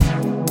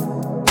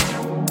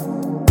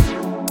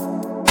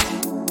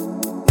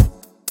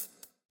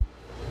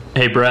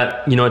Hey,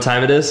 Brett, you know what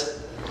time it is?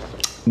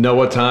 No,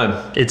 what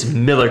time? It's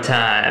Miller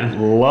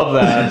time. Love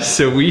that.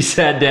 So we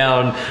sat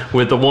down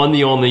with the one,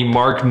 the only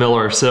Mark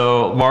Miller.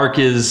 So Mark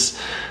he's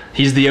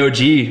the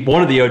OG,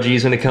 one of the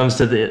OGs when it comes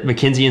to the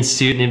McKinsey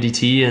Institute and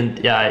MDT.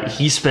 And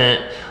he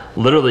spent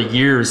literally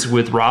years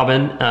with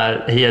Robin.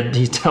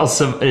 He tells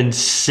some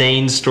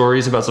insane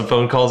stories about some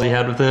phone calls he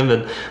had with him,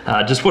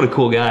 and just what a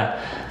cool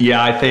guy.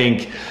 Yeah, I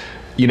think,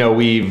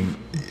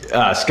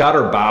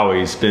 Scott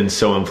Bowie's been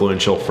so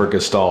influential for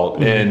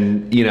Gestalt. Mm-hmm.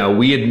 And,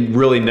 we had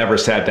really never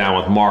sat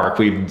down with Mark.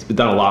 We've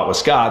done a lot with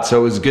Scott. So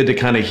it was good to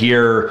kind of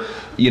hear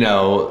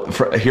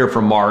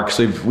from Mark.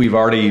 So we've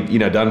already,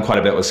 done quite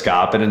a bit with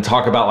Scott, but then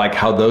talk about like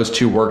how those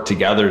two work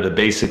together to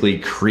basically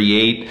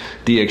create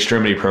the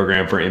extremity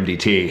program for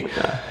MDT.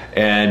 Okay.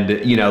 And,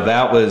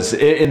 that was,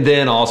 and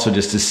then also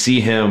just to see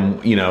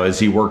him, as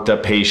he worked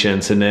up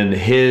patients, and then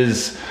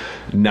his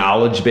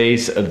knowledge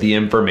base of the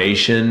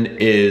information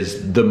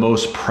is the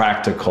most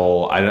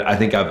practical I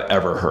think I've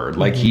ever heard.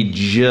 Like, he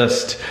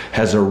just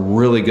has a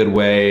really good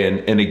way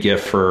and a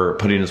gift for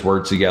putting his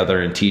words together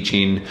and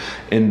teaching.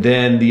 And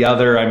then the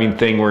other,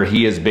 thing where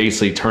he is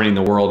basically turning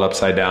the world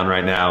upside down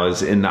right now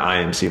is in the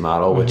IMC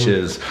model, which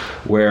is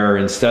where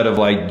instead of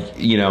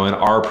in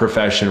our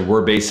profession,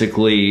 we're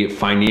basically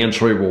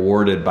financially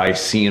rewarded by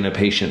seeing a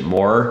patient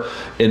more.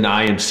 In the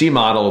IMC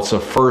model, it's the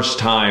first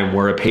time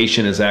where a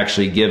patient is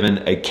actually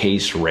given a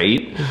case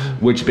rate,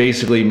 which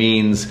basically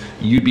means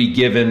you'd be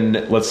given,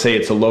 let's say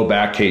it's a low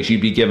back case, you'd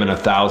be given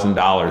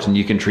 $1,000 and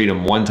you can treat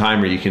them one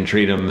time or you can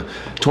treat them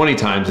 20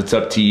 times. It's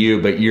up to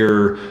you, but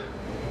you're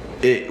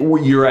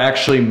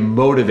actually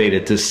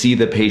motivated to see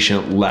the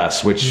patient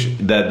less, which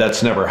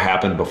that's never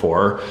happened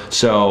before.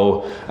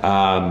 So,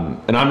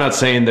 and I'm not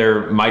saying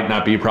there might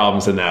not be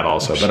problems in that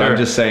also, but I'm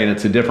just saying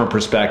it's a different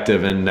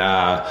perspective.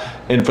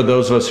 And for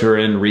those of us who are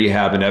in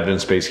rehab and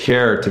evidence-based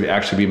care, to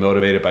actually be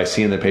motivated by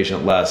seeing the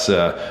patient less,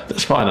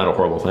 that's probably not a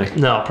horrible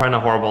thing. No, probably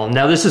not horrible.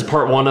 Now, this is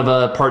part one of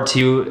a part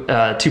two,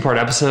 two-part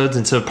episodes.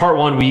 And so part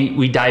one,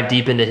 we dive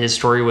deep into his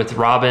story with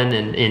Robin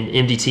and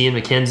MDT and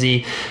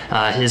McKinsey,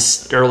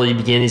 his early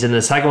beginnings. And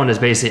the second one is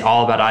basically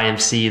all about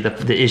IMC,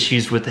 the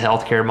issues with the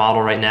healthcare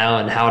model right now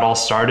and how it all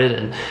started.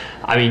 And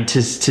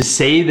to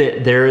say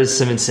that there is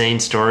some insane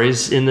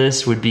stories in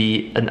this would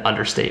be an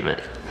understatement.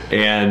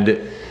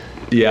 And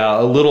yeah,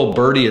 a little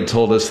birdie had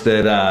told us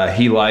that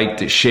he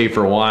liked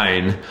Schaefer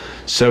wine.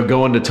 So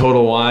going to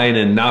Total Wine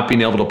and not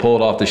being able to pull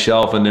it off the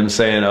shelf and them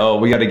saying, oh,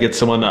 we got to get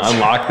someone to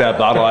unlock that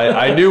bottle.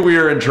 I knew we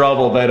were in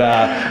trouble, but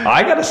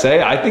I got to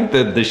say, I think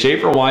that the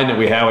Schaefer wine that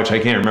we had, which I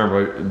can't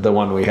remember the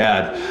one we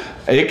had,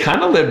 it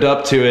kind of lived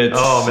up to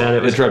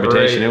its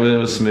reputation. It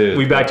was smooth.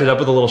 We backed it up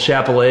with a little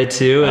Chapelet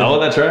too.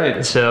 That's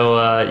right.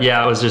 So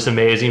it was just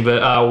amazing.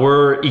 But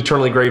we're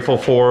eternally grateful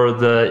for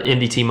the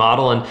MDT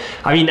model. And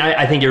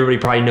I think everybody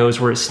probably knows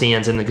where it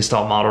stands in the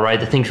Gestalt model, right?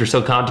 The things we're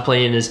still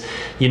contemplating is,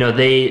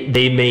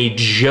 they may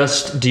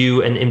just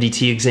do an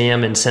MDT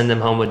exam and send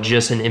them home with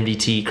just an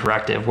MDT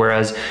corrective,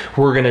 whereas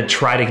we're going to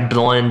try to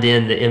blend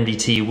in the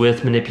MDT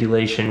with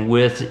manipulation,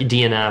 with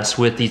DNS,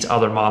 with these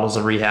other models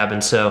of rehab.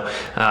 And so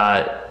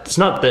it's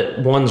not that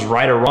one's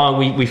right or wrong.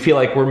 We feel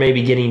like we're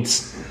maybe getting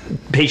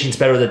patients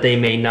better that they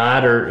may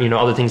not, or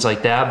other things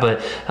like that.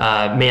 But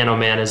man, oh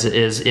man, is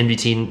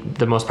MDT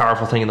the most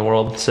powerful thing in the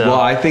world? So,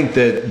 well, I think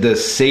that the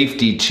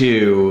safety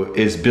too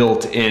is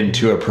built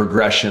into a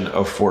progression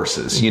of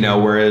forces.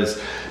 Whereas.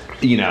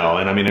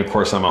 And of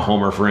course I'm a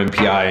homer for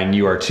MPI and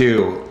you are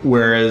too,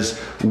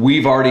 whereas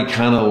we've already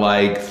kind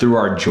of through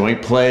our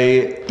joint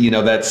play,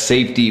 that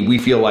safety, we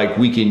feel like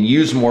we can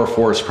use more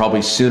force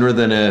probably sooner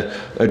than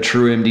a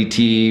true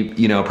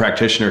MDT,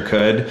 practitioner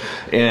could.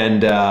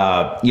 And,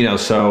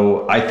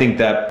 so I think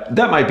that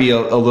might be a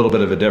little bit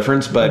of a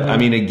difference, but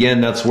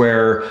again, that's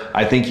where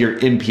I think your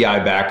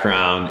MPI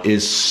background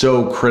is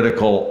so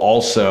critical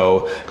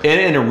also.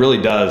 And it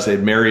really does.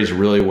 It marries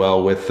really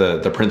well with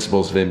the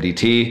principles of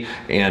MDT.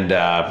 And,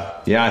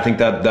 I think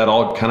that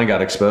all kind of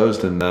got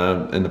exposed in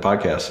the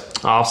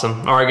podcast.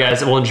 Awesome. All right,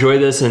 guys. We'll enjoy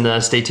this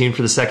and stay tuned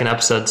for the second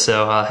episode.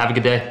 So have a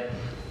good day.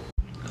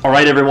 All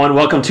right, everyone.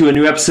 Welcome to a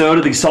new episode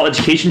of the Gestalt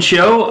Education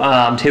Show.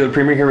 I'm Taylor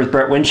Premier here with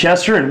Brett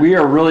Winchester, and we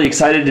are really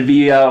excited to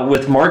be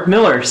with Mark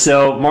Miller.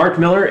 So Mark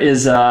Miller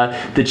is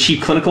the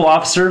Chief Clinical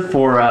Officer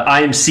for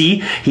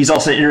IMC. He's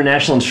also an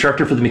international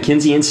instructor for the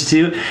McKinsey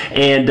Institute,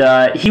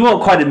 and he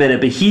won't quite admit it,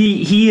 but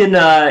he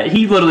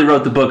literally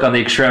wrote the book on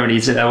the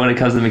extremities when it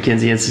comes to the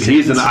McKinsey Institute.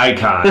 He's an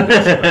icon.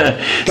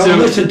 Don't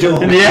listen to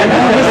him.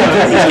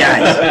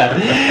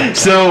 Yeah.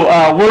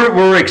 So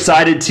we're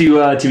excited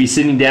to be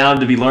sitting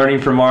down to be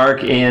learning from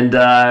Mark. And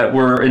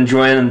we're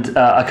enjoying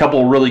a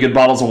couple of really good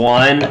bottles of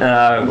wine.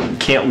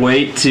 Can't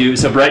wait to.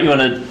 So, Brett, you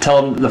want to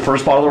tell them the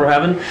first bottle that we're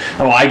having?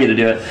 Oh, I get to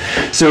do it.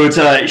 So it's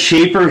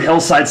Schaefer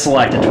Hillside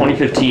Select in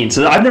 2015.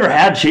 So I've never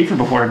had Schaefer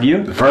before. Have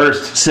you?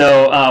 First.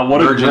 So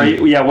what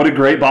a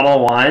great bottle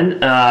of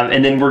wine.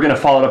 And then we're going to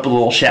follow it up with a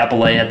little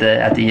Chapelet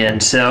at the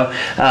end. So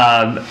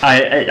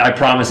I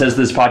promise as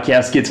this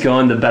podcast gets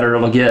going, the better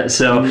it'll get.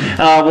 So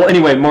well,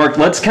 anyway, Mark,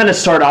 let's kind of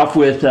start off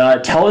with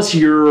tell us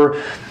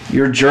your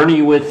your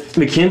journey with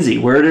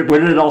McKinsey. Where did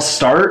it all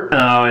start?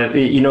 How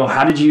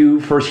did you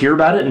first hear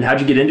about it, and how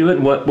did you get into it,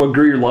 and what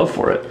grew your love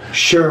for it?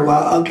 Sure.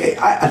 Well, okay.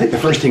 I think the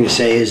first thing to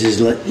say is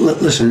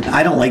listen,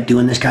 I don't like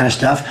doing this kind of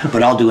stuff,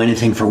 but I'll do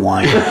anything for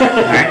wine. All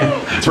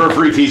right? It's for a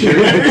free t-shirt.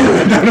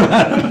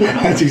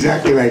 That's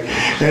exactly right.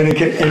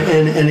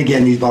 And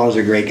again, these bottles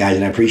are great, guys,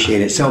 and I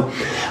appreciate it. So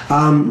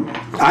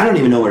I don't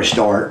even know where to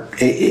start.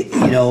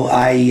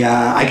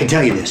 I can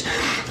tell you this.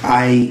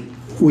 I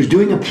was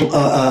doing a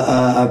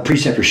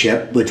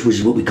preceptorship, which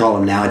was what we call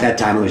them now. At that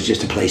time, it was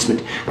just a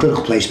placement,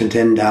 clinical placement.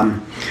 And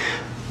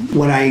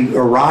when I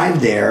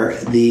arrived there,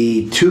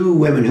 the two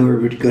women who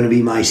were going to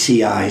be my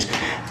CIs,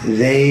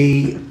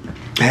 they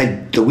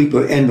had the week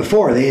and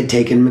before they had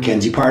taken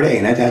McKenzie Part A,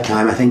 and at that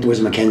time I think there was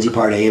a McKenzie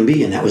Part A and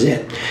B, and that was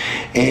it.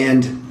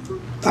 And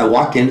I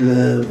walked into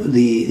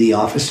the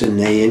office, and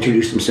they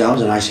introduced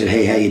themselves, and I said,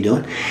 "Hey, how you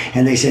doing?"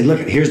 And they said, "Look,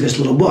 here's this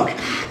little book."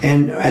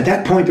 And at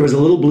that point, there was a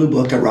little blue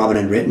book that Robin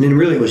had written, and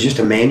really it was just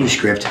a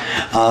manuscript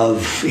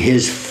of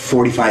his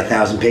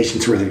 45,000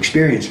 patients worth of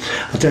experience.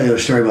 I'll tell you a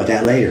story about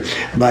that later.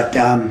 But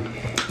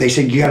they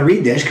said, "You got to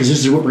read this because this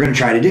is what we're going to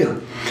try to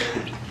do."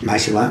 I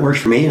said, "Well, that works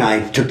for me." And I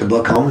took the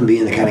book home, and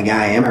being the kind of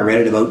guy I am, I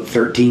read it about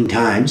 13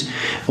 times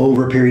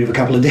over a period of a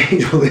couple of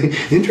days. Well, the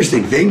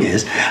interesting thing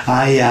is,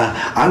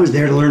 I was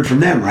there to learn from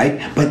them, right?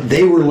 But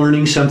they were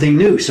learning something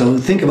new. So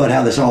think about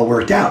how this all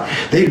worked out.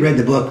 They'd read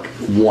the book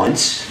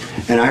once,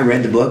 and I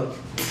read the book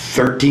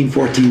 13,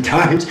 14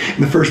 times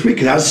in the first week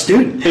because I was a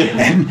student.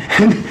 And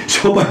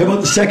so by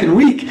about the second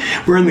week,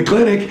 we're in the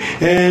clinic,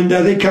 and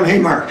they come, "Hey,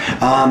 Mark,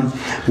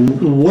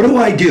 what do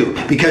I do?"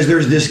 Because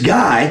there's this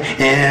guy,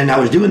 and I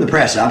was doing the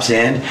press-ups,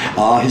 and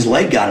his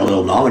leg got a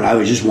little numb, and I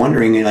was just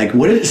wondering, like,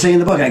 what did it say in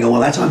the book? And I go,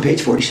 "Well, that's on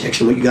page 46,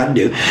 and what you got to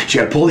do is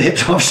you got to pull the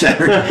hips off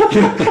center."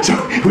 So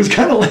it was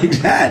kind of like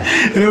that,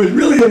 and it was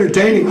really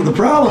entertaining. But the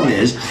problem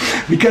is,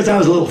 because I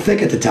was a little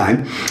thick at the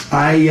time,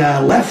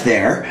 I left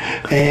there,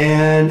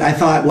 and I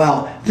thought,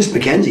 well, this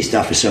McKenzie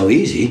stuff is so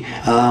easy.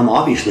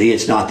 Obviously,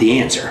 it's not the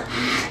answer.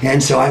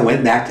 And so I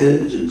went back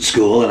to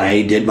school, and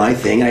I did my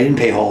thing. I didn't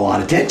pay a whole lot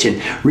of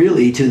attention,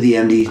 really, to the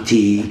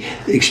MDT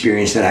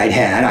experience that I'd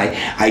had.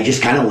 I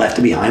just kind of left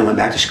it behind, went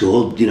back to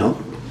school,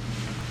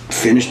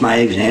 finished my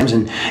exams,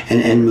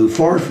 and moved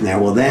forward from there.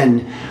 Well,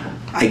 then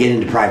I get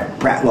into private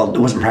practice. Well, it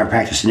wasn't private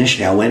practice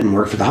initially. I went and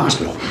worked for the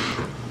hospital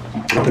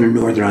up in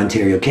Northern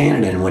Ontario,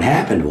 Canada. And what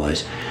happened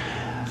was,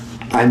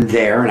 I'm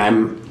there, and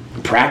I'm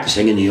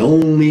practicing, and the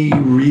only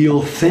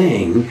real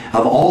thing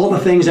of all the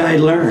things I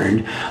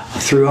learned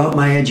throughout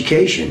my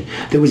education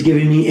that was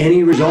giving me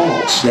any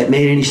results that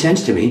made any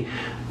sense to me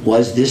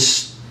was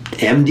this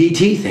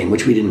MDT thing,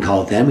 which we didn't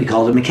call it then, we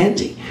called it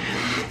McKenzie.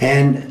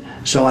 And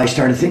so I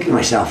started thinking to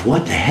myself,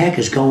 what the heck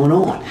is going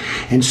on?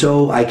 And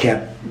so I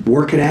kept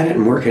working at it,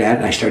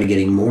 and I started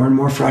getting more and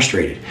more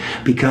frustrated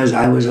because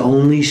I was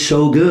only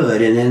so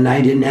good, and then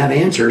I didn't have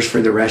answers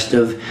for the rest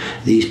of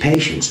these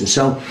patients. And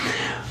so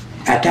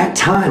at that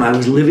time, I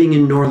was living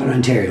in Northern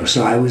Ontario,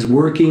 so I was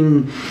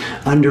working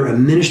under a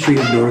Ministry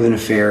of Northern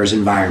Affairs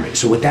environment.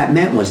 So what that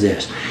meant was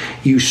this: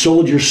 you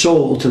sold your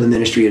soul to the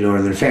Ministry of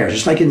Northern Affairs.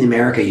 Just like in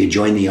America, you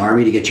join the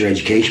Army to get your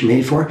education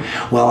paid for.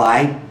 Well,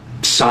 I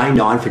signed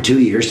on for 2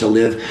 years to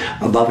live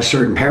above a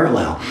certain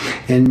parallel.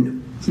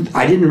 And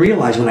I didn't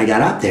realize when I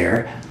got up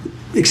there,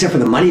 except for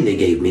the money they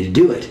gave me to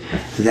do it,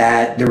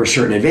 that there were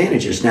certain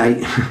advantages. Now,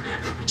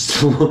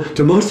 so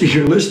to most of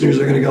your listeners,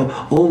 they're going to go,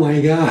 "Oh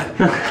my God,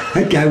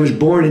 that guy was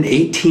born in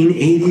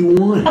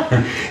 1881."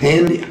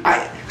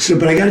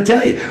 But I got to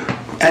tell you,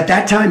 at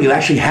that time, you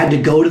actually had to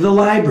go to the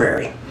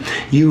library.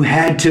 You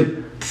had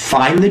to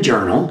find the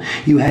journal.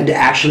 You had to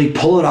actually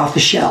pull it off the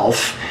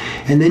shelf,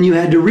 and then you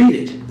had to read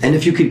it. And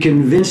if you could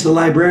convince the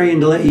librarian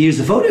to let you use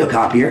the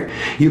photocopier,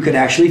 you could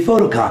actually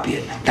photocopy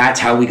it. That's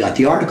how we got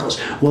the articles.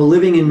 Well,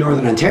 living in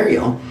Northern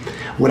Ontario,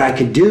 what I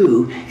could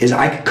do is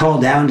I could call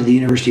down to the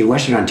University of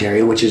Western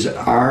Ontario, which is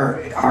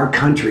our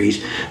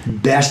country's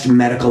best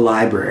medical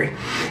library.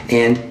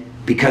 And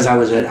because I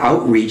was an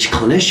outreach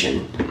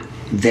clinician,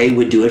 they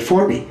would do it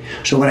for me.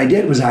 So what I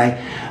did was I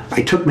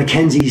took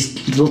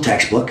Mackenzie's little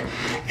textbook,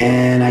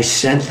 and I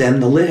sent them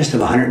the list of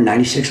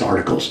 196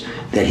 articles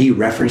that he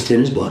referenced in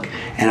his book,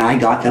 and I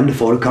got them to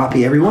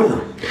photocopy every one of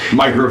them.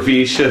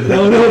 Microfiche.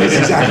 No, that's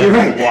exactly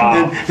right.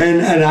 Wow.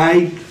 And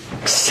I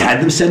had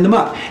them send them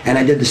up. And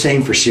I did the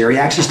same for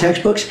Syriax's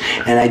textbooks,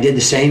 and I did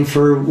the same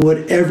for what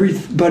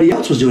everybody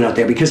else was doing out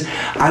there, because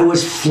I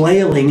was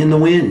flailing in the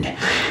wind.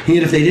 And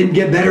if they didn't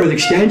get better with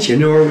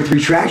extension or with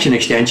retraction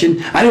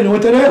extension, I didn't know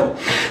what to do.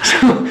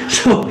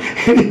 So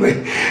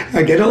anyway,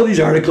 I get all these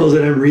articles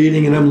that I'm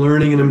reading and I'm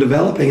learning and I'm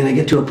developing, and I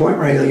get to a point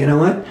where I go, you know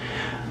what?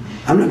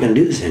 I'm not going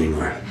to do this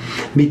anymore,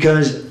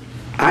 because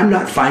I'm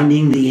not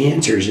finding the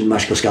answers in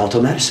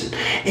musculoskeletal medicine.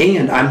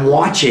 And I'm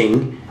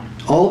watching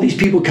all these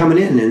people coming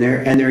in, and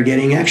they're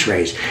getting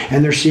x-rays,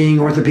 and they're seeing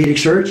orthopedic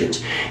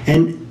surgeons,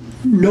 and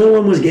no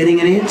one was getting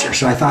an answer.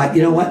 So I thought,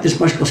 you know what, this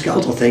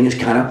musculoskeletal thing is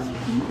kind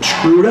of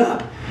screwed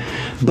up.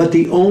 But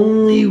the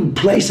only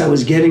place I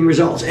was getting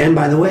results, and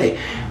by the way,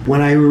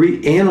 when I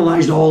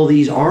analyzed all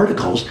these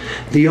articles,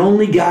 the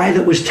only guy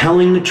that was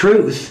telling the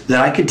truth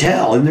that I could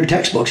tell in their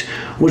textbooks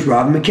was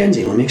Robin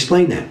McKenzie. Let me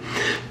explain that.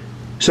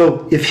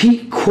 So if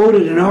he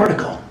quoted an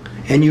article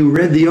and you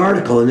read the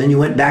article and then you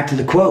went back to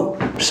the quote,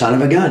 son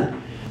of a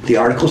gun, the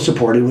article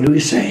supported what he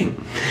was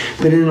saying.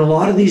 But in a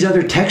lot of these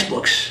other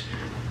textbooks,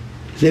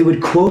 they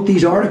would quote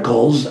these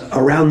articles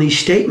around these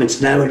statements,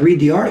 and I would read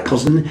the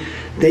articles, and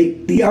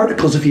the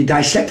articles, if you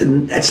dissected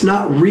them, that's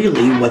not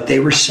really what they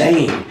were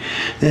saying.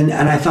 And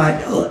I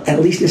thought, oh,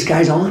 at least this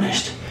guy's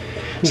honest.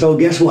 So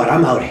guess what?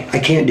 I'm out. I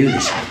can't do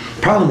this.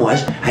 Problem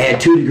was, I had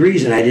 2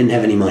 degrees and I didn't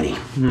have any money.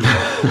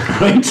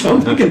 Right? So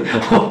I'm thinking,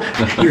 oh,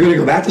 you're going to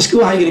go back to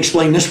school? How are you going to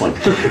explain this one?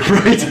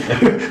 Right?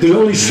 There's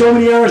only so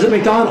many hours at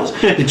McDonald's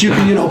that you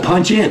can,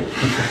 punch in.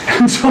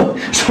 And so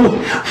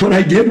what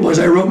I did was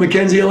I wrote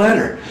Mackenzie a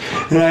letter.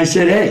 And I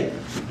said, hey,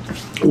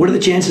 what are the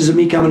chances of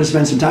me coming to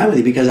spend some time with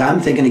you? Because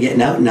I'm thinking of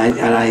getting out, and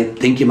I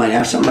think you might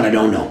have something, but I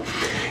don't know.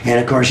 And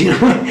of course,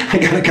 I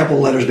got a couple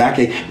of letters back.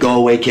 Go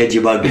away, kid,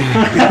 you bug me.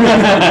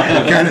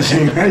 Kind of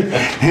thing,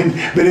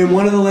 right? But in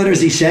one of the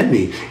letters he sent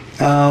me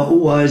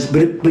was,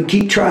 but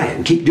keep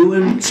trying, keep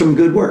doing some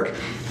good work.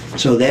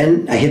 So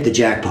then I hit the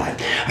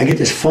jackpot. I get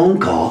this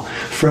phone call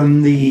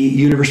from the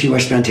University of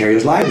Western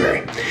Ontario's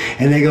library.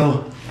 And they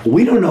go,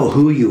 we don't know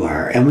who you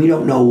are and we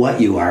don't know what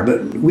you are,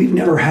 but we've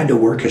never had to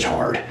work as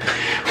hard.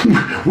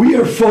 We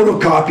are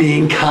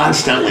photocopying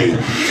constantly,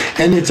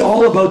 and it's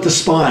all about the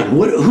spine.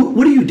 What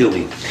are you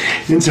doing?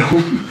 And so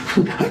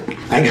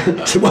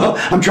I said, well,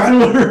 I'm trying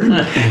to learn.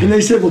 And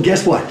they said, well,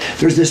 guess what?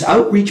 There's this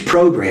outreach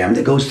program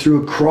that goes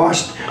through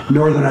across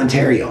Northern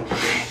Ontario,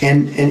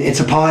 and it's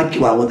a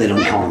well, they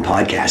don't call them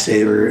podcasts.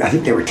 I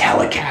think they were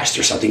telecasts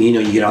or something.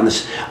 You get on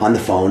the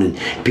phone,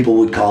 and people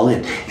would call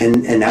in,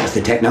 and that was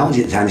the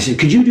technology at the time. They said,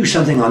 could you do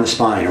something on the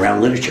spine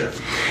around literature?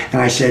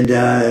 And I said,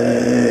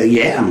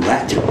 yeah, I'm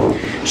glad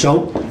to.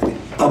 So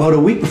about a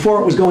week before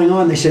it was going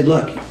on, they said,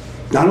 look,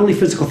 not only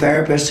physical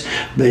therapists,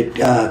 but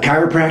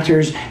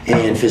chiropractors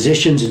and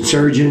physicians and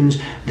surgeons,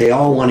 they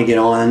all want to get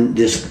on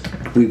this.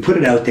 We put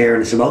it out there,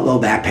 and it's about low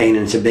back pain,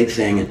 and it's a big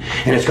thing,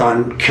 and it's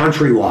gone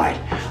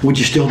countrywide. Would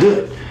you still do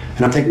it?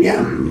 And I'm thinking,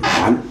 yeah,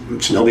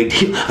 it's no big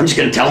deal. I'm just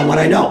going to tell them what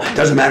I know. It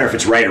doesn't matter if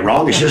it's right or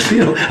wrong. It's just,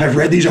 I've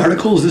read these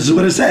articles. This is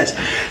what it says.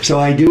 So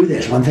I do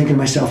this. Well, I'm thinking to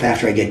myself,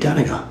 after I get done,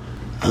 I go,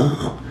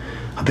 oh,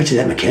 I bet you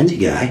that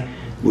McKenzie guy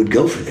would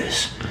go for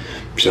this.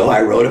 So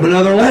I wrote him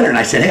another letter, and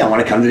I said, hey, I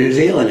want to come to New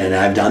Zealand, and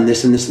I've done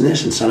this and this and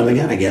this, and son of a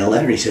gun, I get a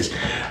letter, and he says,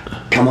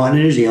 come on to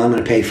New Zealand, I'm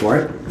going to pay for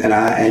it, and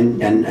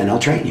I'll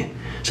train you.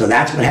 So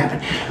that's what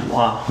happened.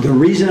 Wow. The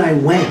reason I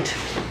went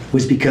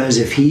was because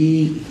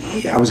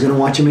I was going to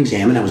watch him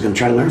examine, I was going to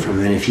try to learn from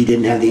him, and if he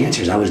didn't have the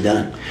answers, I was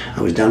done.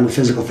 I was done with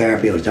physical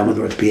therapy, I was done with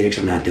orthopedics,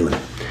 I'm not doing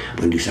it. I'm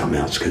going to do something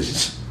else because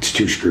it's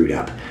too screwed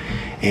up.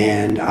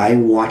 And I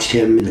watched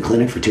him in the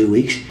clinic for 2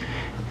 weeks,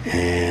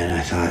 and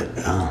I thought,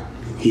 oh,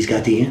 he's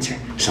got the answer.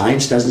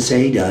 Science doesn't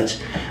say he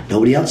does.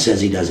 Nobody else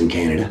says he does in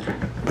Canada.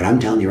 But I'm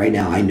telling you right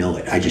now, I know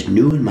it. I just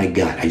knew in my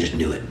gut. I just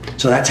knew it.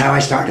 So that's how I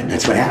started.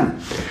 That's what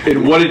happened.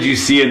 And what did you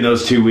see in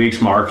those 2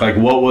 weeks, Mark? Like,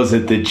 what was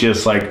it that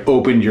just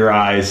opened your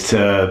eyes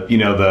to,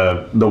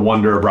 the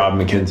wonder of Rob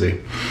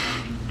McKenzie?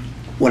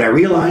 What I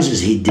realized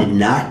is he did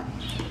not.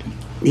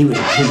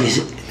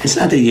 It's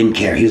not that he didn't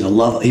care. He was a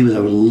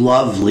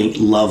lovely,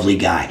 lovely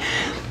guy.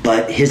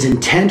 But his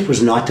intent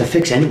was not to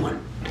fix anyone.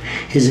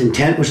 His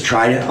intent was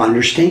try to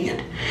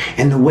understand.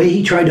 And the way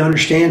he tried to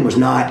understand was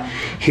not,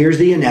 here's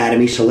the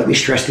anatomy, so let me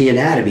stress the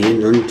anatomy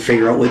and then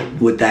figure out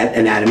what that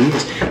anatomy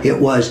is. It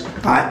was,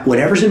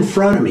 whatever's in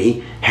front of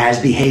me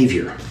has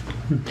behavior.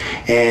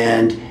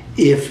 And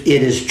if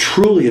it is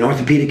truly an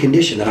orthopedic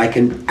condition that I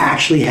can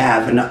actually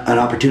have an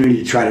opportunity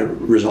to try to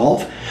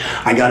resolve,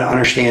 I got to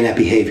understand that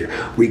behavior,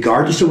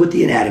 regardless of what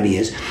the anatomy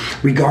is,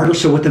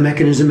 regardless of what the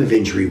mechanism of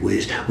injury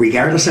is,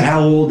 regardless of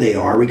how old they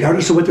are,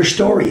 regardless of what their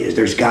story is.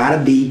 There's got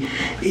to be,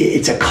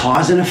 it's a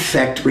cause and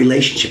effect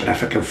relationship. And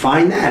if I can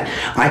find that,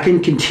 I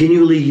can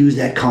continually use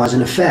that cause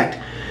and effect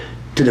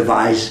to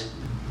devise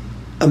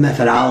a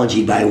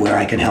methodology by where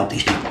I can help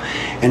these people.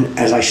 And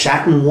as I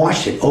sat and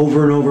watched it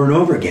over and over and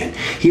over again,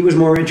 he was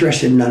more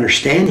interested in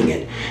understanding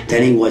it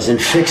than he was in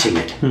fixing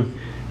it.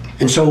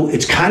 And so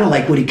it's kind of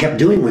like what he kept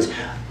doing was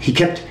he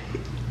kept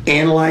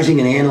analyzing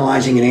and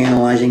analyzing and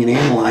analyzing and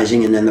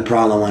analyzing, and then the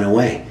problem went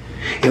away.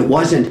 It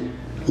wasn't,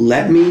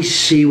 let me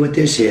see what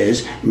this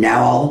is,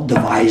 now I'll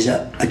devise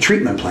a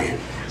treatment plan.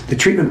 The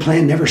treatment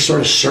plan never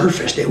sort of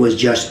surfaced. It was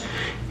just,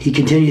 he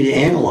continued to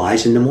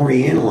analyze, and the more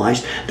he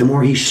analyzed, the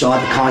more he saw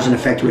the cause and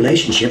effect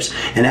relationships,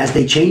 and as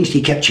they changed,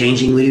 he kept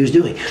changing what he was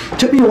doing. It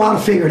took me a while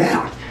to figure it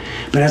out,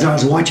 but as I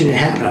was watching it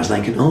happen, I was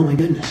thinking, oh my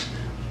goodness,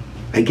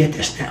 I get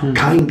this now.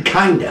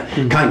 Kinda.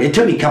 It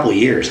took me a couple of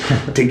years.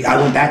 I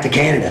went back to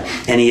Canada,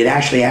 and he had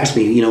actually asked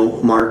me,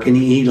 Mark, and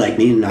he liked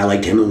me, and I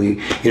liked him, and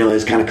we, it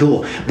was kind of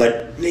cool.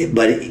 But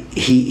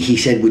he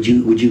said, would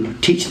you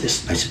teach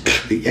this? I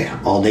said,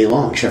 yeah, all day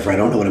long, except for I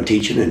don't know what I'm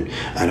teaching, and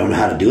I don't know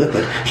how to do it,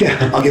 but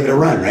yeah, I'll give it a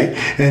run, right?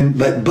 And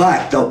but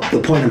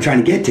the point I'm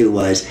trying to get to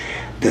was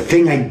the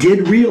thing I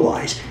did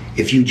realize: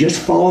 if you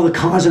just follow the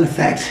cause and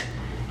effect,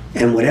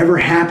 and whatever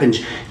happens,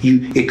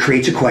 it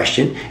creates a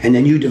question, and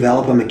then you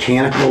develop a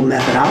mechanical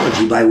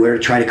methodology by where to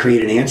try to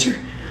create an answer.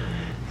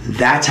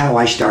 That's how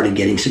I started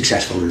getting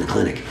successful in the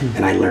clinic,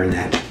 and I learned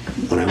that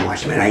when I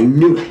watched him, and I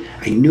knew it.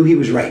 I knew he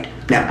was right.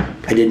 Now,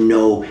 I didn't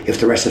know if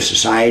the rest of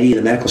society,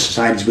 the medical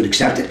societies would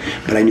accept it,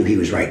 but I knew he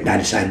was right, and I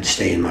decided to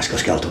stay in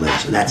musculoskeletal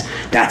medicine. That's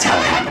how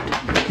it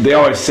happened. They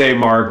always say,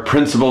 Mark,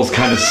 principles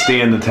kind of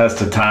stand the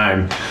test of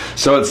time.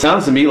 So it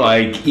sounds to me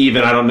like,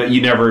 even, I don't know,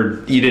 you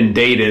didn't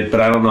date it, but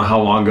I don't know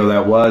how long ago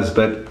that was,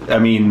 but I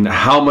mean,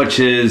 how much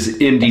has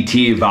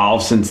MDT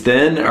evolved since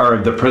then? Or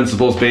have the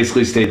principles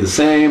basically stayed the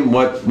same?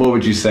 What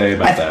would you say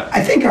about that?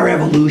 I think our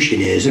evolution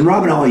is, and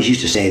Robin always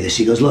used to say this,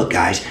 he goes, look,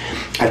 guys,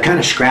 I've kind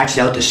of scratched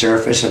out the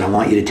surface, and I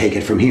want you to take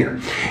it from here.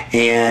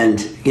 And,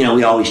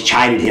 we always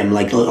chided him,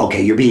 like,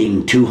 okay, you're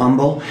being too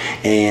humble,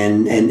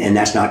 and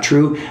that's not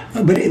true.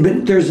 But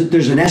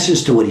there's an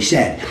essence to what he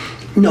said.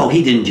 No,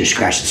 he didn't just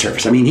scratch the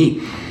surface. I mean,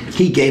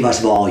 he gave us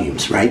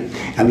volumes, right?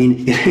 I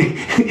mean,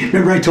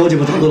 remember I told you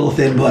about the little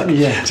thin book?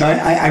 Yeah. So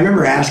I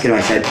remember asking him,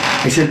 I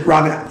said,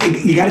 Robin,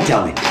 you got to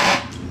tell me,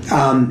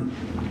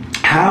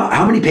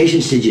 how many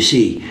patients did you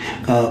see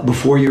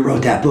before you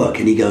wrote that book?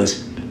 And he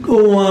goes,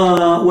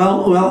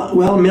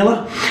 well,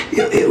 Miller,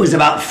 it was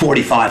about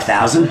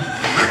 45,000.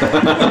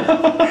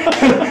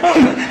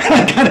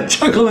 I kind of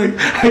chuckle.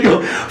 I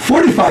go,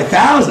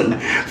 45,000?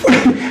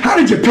 How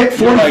did you pick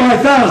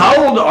 45,000?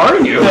 How old are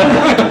you?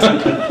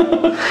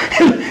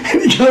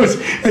 And he goes,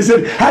 I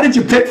said, how did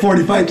you pick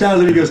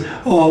 45,000? He goes,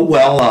 oh,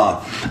 well,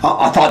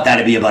 I thought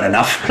that'd be about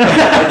enough.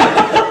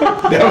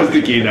 That was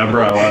the key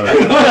number. I love it.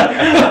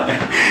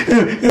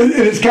 And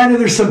it's kind of,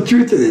 there's some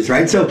truth to this,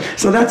 right? So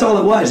that's all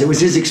it was. It was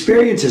his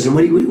experiences, and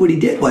what he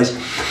did was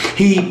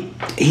he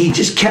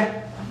just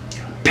kept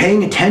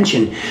paying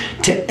attention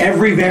to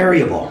every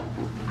variable.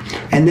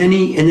 And then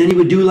he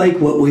would do like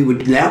what we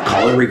would now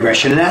call a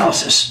regression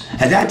analysis.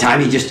 At that time,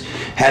 he just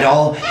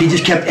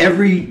kept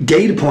every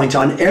data point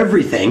on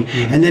everything,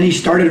 and then he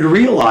started to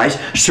realize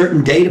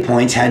certain data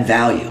points had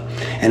value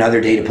and other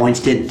data points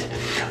didn't,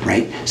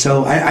 right?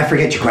 So I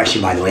forget your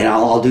question, by the way, and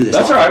I'll do this.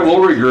 That's all right. We'll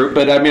regroup.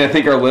 But I mean, I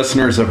think our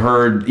listeners have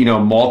heard,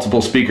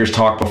 multiple speakers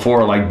talk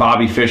before, like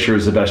Bobby Fischer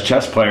is the best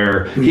chess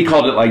player. Mm-hmm. He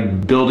called it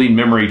like building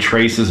memory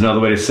traces.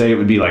 Another way to say it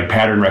would be like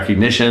pattern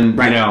recognition,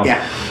 right.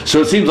 Yeah. So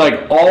it seems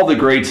like all the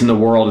greats in the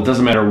world, it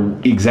doesn't matter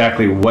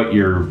exactly what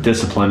your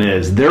discipline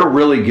is, they're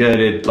really good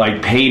at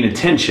like paying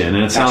attention.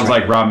 And it sounds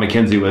like Rob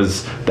McKenzie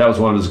was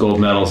one of his gold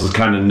medals, is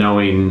kind of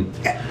knowing.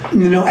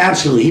 No,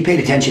 absolutely. He paid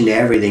attention to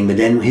everything, but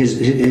then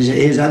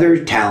his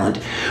other talent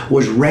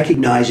was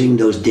recognizing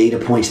those data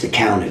points that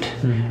counted,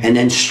 and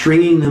then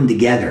stringing them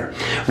together,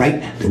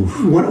 right?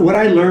 What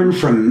I learned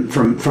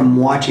from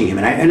watching him,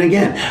 and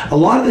again, a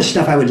lot of this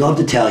stuff I would love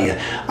to tell you,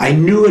 I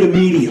knew it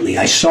immediately.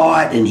 I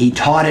saw it, and he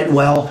taught it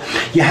well.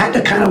 You had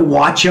to kind of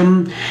watch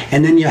him,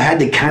 and then you had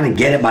to kind of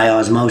get it by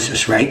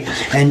osmosis, right?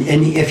 And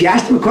if you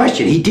asked him a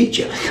question, he'd teach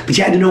you, but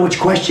you had to know which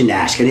question to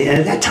ask. And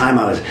at that time,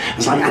 I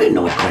was like, I didn't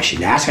know what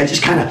question to ask. I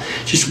just kind of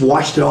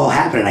watched it all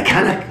happen, and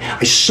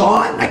I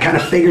saw it, and I kind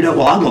of figured out,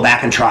 well, I'll go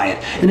back and try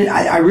it. And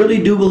I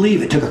really do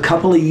believe it took a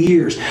couple of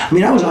years. I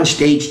mean, I was on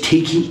stage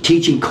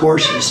teaching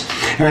courses,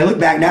 and I look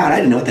back now, and I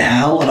didn't know what the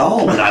hell at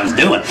all what I was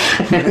doing.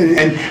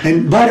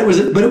 But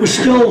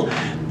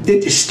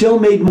it still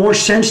made more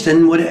sense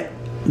than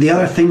the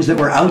other things that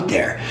were out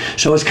there.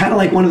 So it's kind of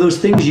like one of those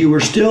things. You were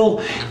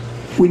still,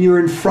 when you were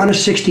in front of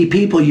 60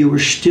 people, you were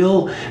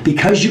still,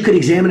 because you could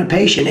examine a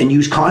patient and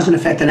use cause and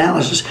effect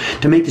analysis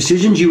to make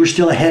decisions, you were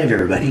still ahead of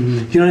everybody.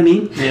 Mm-hmm. You know what I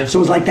mean? Yeah. So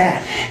it was like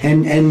that.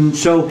 And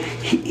so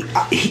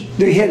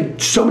he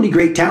had so many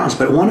great talents,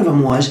 but one of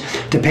them was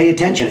to pay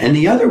attention, and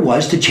the other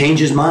was to change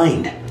his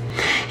mind.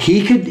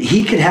 He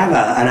could have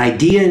an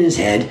idea in his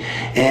head,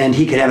 and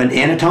he could have an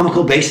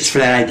anatomical basis for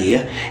that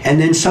idea, and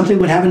then something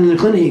would happen in the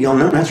clinic. He'd go,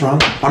 no, that's wrong.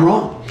 I'm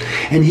wrong.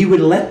 And he would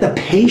let the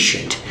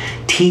patient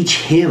teach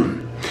him.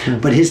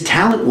 But his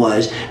talent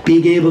was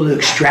being able to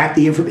extract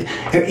the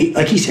information.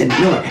 Like he said,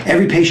 Miller,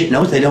 every patient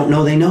knows they don't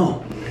know they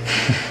know.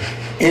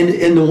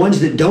 And the ones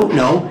that don't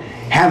know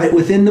have it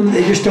within them,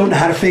 they just don't know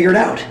how to figure it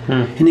out.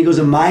 And he goes,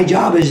 and my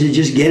job is to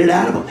just get it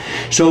out of them.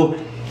 So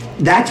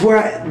that's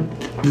where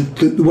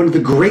one of the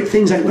great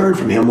things I learned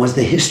from him was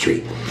the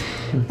history.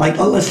 Like,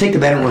 let's take the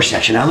better worse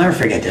section. I'll never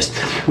forget this.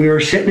 We were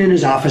sitting in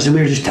his office and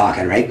we were just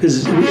talking, right?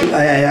 Because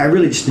I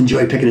really just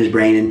enjoyed picking his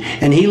brain,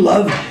 and he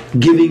loved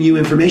giving you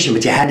information,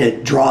 but you had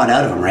to draw it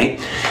out of him, right?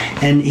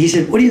 And he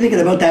said, what are you thinking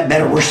about that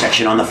better worse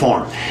section on the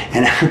form?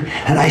 And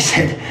I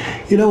said,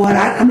 you know what,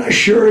 I'm not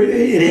sure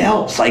it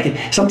helps.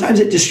 Like, sometimes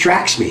it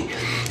distracts me.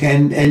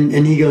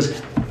 And he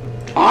goes,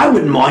 I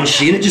wouldn't mind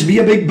seeing it just be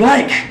a big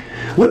blank.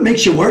 what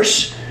makes you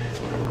worse?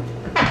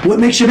 What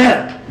makes you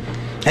better?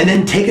 And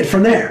then take it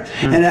from there.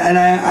 And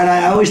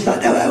I always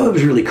thought that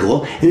was really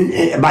cool.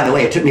 And by the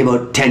way, it took me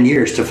about 10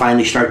 years to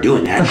finally start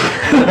doing that.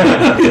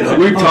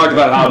 We've talked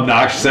about how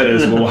obnoxious it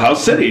is. Well,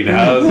 how's sitting?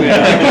 How's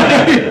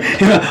standing?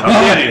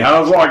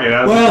 How's walking?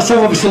 Well,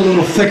 some of us are a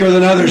little thicker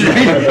than others,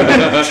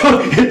 right?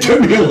 So it took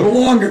me a little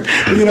longer.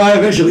 But, I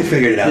eventually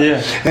figured it out.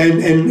 Yeah.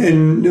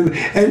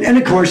 And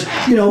of course,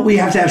 we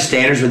have to have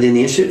standards within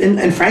the institute.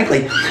 And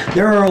frankly,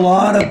 there are a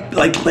lot of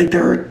like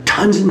there are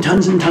tons and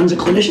tons and tons of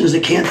clinicians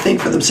that can't think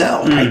for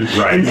themselves.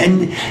 Right?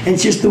 And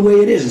it's just the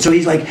way it is. And so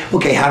he's like,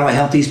 okay, how do I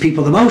help these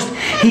people the most?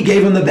 He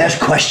gave them the best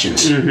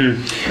questions.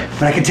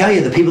 But I can tell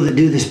you, the people that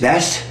do this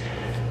best,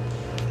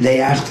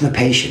 they ask the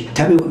patient,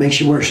 tell me what makes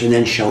you worse, and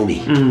then show me.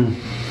 And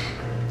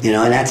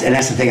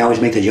that's the thing. I always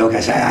make the joke.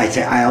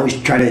 I always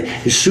try to,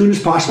 as soon as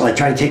possible, I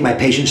try to take my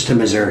patients to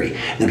Missouri.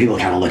 And then people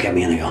kind of look at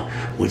me and they go,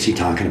 what's he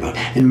talking about?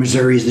 And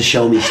Missouri is the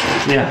show me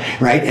state. Yeah.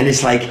 Right? And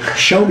it's like,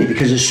 show me,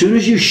 because as soon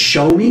as you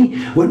show me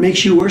what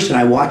makes you worse, and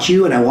I watch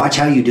you and I watch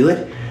how you do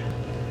it,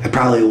 I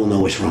probably will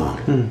know what's wrong.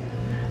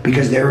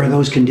 Because there are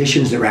those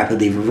conditions that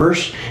rapidly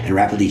reverse and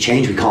rapidly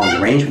change. We call them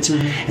derangements.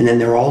 And then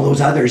there are all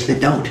those others that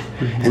don't.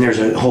 And there's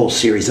a whole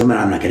series of them, and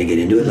I'm not going to get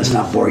into it. Let's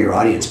not bore your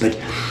audience. But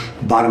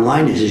bottom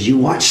line is you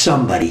watch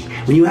somebody,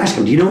 when you ask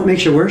them, do you know what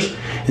makes you worse?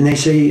 And they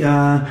say,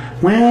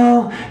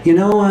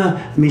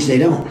 it means they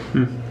don't.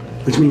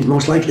 Which means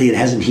most likely it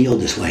hasn't healed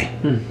this way.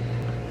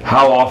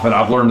 How often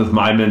I've learned with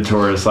my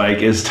mentors,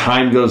 like as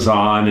time goes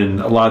on, and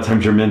a lot of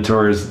times your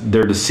mentors,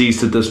 they're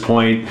deceased at this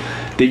point,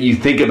 that you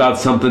think about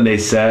something they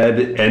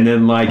said, and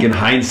then like in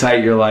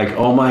hindsight, you're like,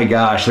 oh my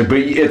gosh. Like, but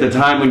at the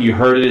time when you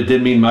heard it, it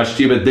didn't mean much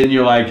to you, but then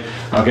you're like,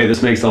 okay,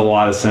 this makes a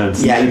lot of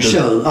sense. Yeah,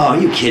 are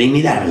you kidding me?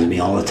 That happens to me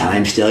all the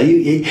time still.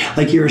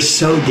 You're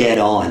so dead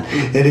on.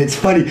 And it's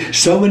funny,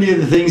 so many of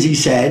the things he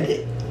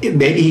said,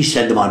 maybe he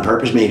said them on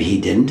purpose, maybe he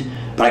didn't,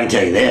 but I can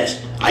tell you this,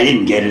 I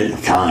didn't get it at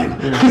the time.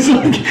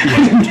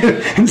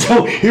 And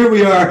so here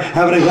we are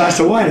having a glass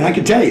of wine, and I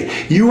can tell you,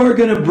 you are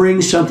going to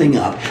bring something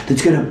up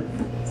that's going to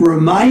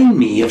remind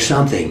me of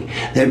something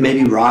that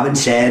maybe Robin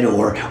said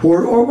or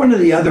one of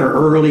the other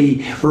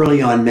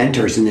early on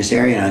mentors in this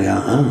area, and I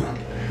go, oh,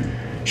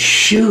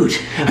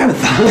 shoot, I haven't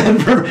thought of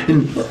that,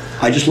 and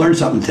I just learned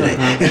something today.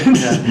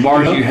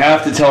 Mark, you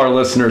have to tell our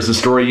listeners the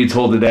story you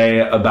told today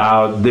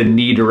about the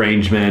knee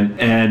derangement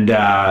and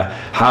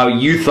how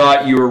you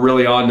thought you were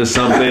really onto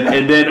something,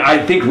 and then I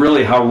think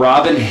really how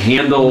Robin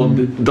handled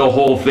the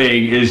whole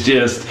thing is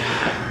just,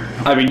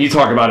 I mean, you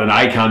talk about an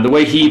icon. The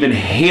way he even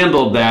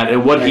handled that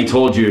and what he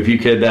told you, if you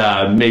could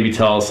maybe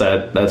tell us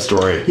that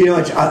story. I'm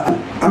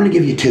going to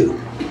give you two.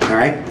 All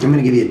right, I'm going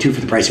to give you a 2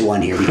 for the price of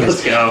 1 here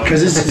because I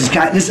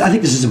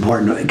think this is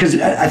important, because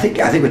I think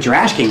what you're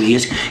asking me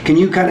is, can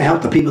you kind of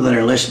help the people that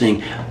are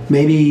listening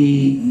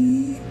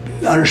maybe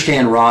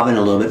understand Robin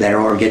a little bit better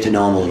or get to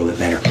know him a little bit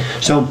better?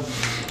 So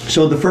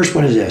the first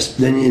one is this,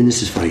 and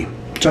this is funny.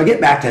 So I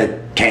get back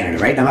to Canada,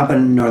 right? I'm up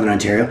in Northern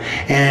Ontario,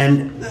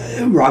 and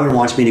Robin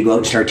wants me to go out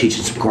and start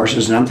teaching some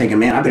courses, and I'm thinking,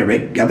 man, I better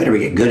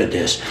get good at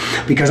this,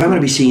 because I'm going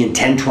to be seeing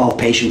 10, 12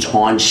 patients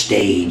on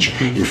stage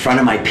in front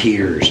of my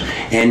peers,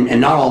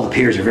 and not all the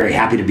peers are very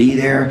happy to be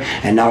there,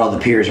 and not all the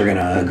peers are going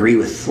to agree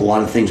with a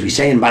lot of things we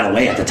say. And by the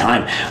way, at the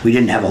time, we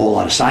didn't have a whole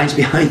lot of science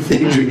behind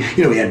things. We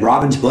had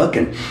Robin's book,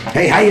 and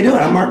hey, how you doing?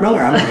 I'm Mark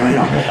Miller. I'm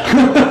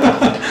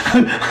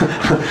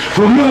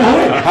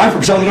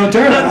from Southern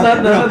Ontario.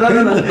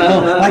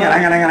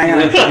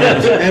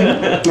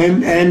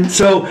 And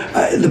so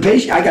the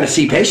patient, I got to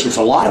see patients,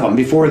 a lot of them,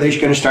 before they're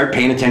going to start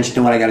paying attention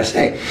to what I got to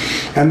say.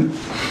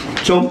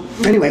 So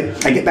anyway,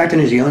 I get back to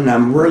New Zealand, and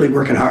I'm really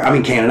working hard. I'm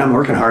in Canada. I'm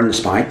working hard in the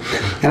spine,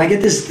 and I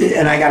get this,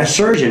 and I got a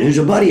surgeon who's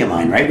a buddy of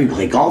mine. Right, we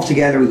play golf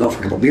together. We go for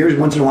a couple of beers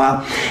once in a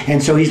while,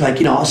 and so he's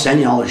like, I'll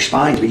send you all the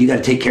spines, but you got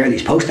to take care of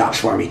these post-ops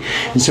for me.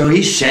 And so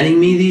he's sending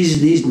me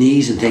these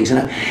knees and things,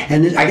 and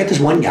I get this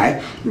one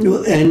guy,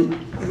 and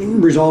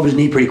resolve his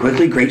knee pretty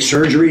quickly. Great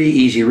surgery,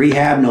 easy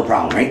rehab, no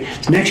problem, right?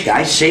 The next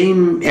guy,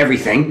 same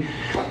everything,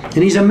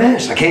 and he's a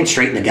mess. I can't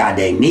straighten the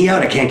goddamn knee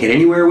out. I can't get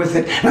anywhere with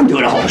it. And I'm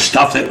doing all the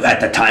stuff that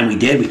at the time we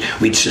did.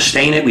 We'd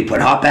sustain it. We'd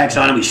put hot backs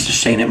on it. We'd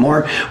sustain it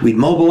more. We'd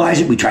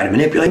mobilize it. We'd try to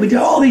manipulate. We did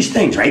all these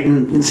things, right?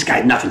 And this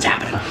guy, nothing's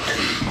happening.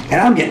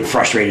 And I'm getting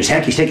frustrated as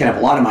heck. He's taking up a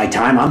lot of my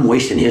time. I'm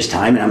wasting his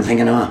time. And I'm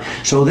thinking,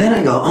 So then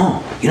I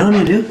go, you know what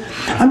I'm going to do?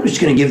 I'm just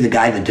going to give the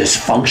guy the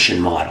dysfunction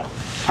model.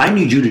 I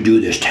need you to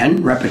do this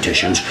 10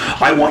 repetitions.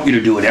 I want you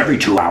to do it every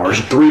 2 hours.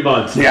 3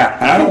 months. Yeah,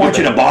 and I don't want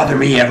you to bother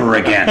me ever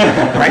again.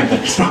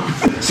 Right?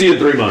 See you in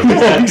 3 months.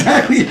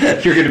 Exactly.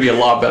 You're going to be a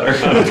lot better.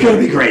 It's going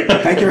to be great.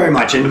 Thank you very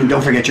much. And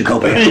don't forget your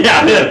copay.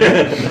 Yeah.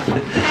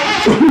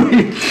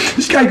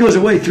 This guy goes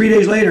away. 3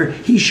 days later,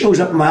 he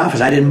shows up in my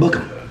office. I didn't book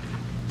him.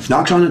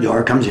 Knocks on the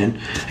door, comes in.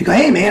 I go,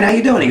 hey, man, how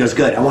you doing? He goes,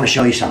 good. I want to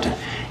show you something.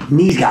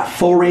 Knee's got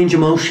full range of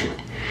motion.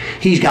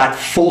 He's got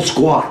full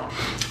squat.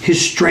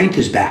 His strength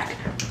is back.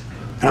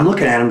 And I'm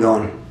looking at him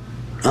going,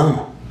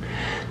 oh,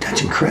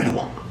 that's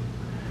incredible.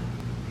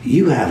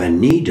 You have a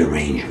knee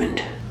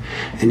derangement.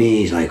 And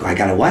he's like, I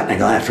got a what? And I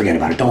go, forget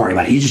about it. Don't worry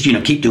about it. You just,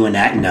 keep doing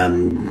that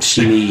and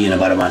see me in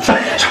about a month. So,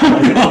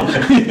 out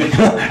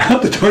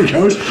the door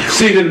goes.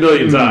 Seen it a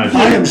million times.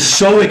 I am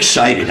so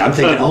excited. I'm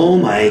thinking, oh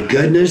my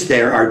goodness,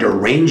 there are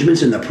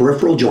derangements in the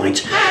peripheral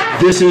joints.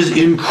 This is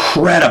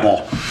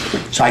incredible.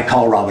 So I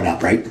call Robin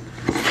up, right?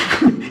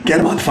 Get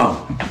him on the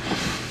phone.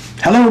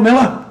 Hello,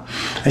 Miller.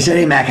 I said,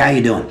 hey, Mac, how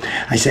you doing?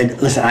 I said,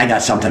 listen, I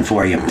got something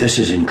for you. This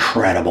is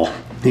incredible.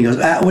 He goes,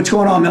 what's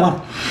going on, Miller?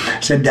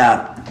 I said,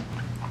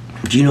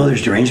 do you know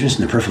there's derangements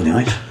in the peripheral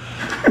joints?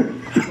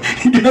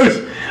 He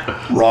goes,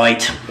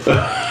 right.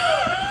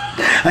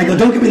 I go,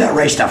 don't give me that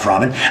Ray stuff,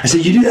 Robin. I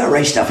said, you do that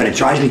Ray stuff and it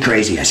drives me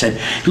crazy. I said,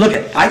 look,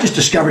 I just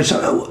discovered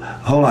something.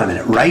 Hold on a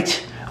minute, right?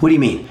 What do you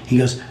mean? He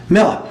goes,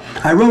 Miller,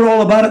 I wrote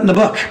all about it in the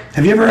book.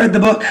 Have you ever read the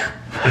book?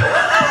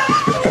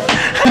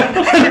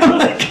 And I'm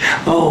like,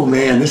 oh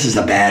man, this is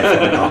a bad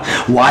phone call.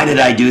 Why did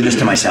I do this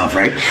to myself,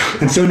 right?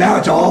 And so now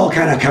it's all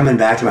kind of coming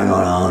back to me. I'm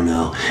going, oh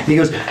no. And he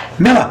goes,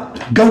 Miller,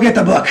 go get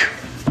the book.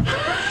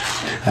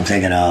 I'm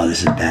thinking, oh, this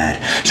is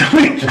bad. So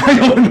I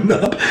open it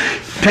up.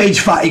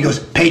 Page 5. He goes,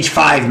 page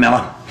 5,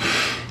 Miller.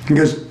 He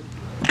goes,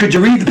 could you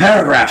read the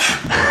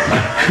paragraph?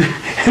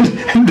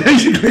 And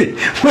basically,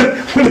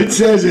 what it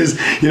says is,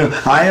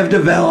 I have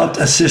developed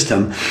a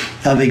system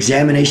of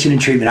examination and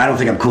treatment. I don't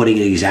think I'm quoting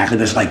it exactly,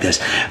 but it's like this.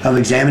 Of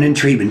examination and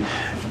treatment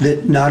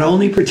that not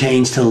only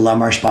pertains to the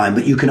lumbar spine,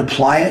 but you can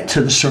apply it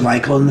to the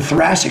cervical and the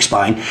thoracic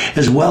spine,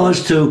 as well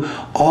as to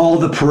all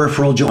the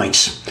peripheral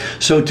joints.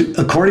 So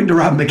according to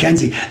Rob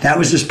McKenzie, that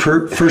was his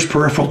first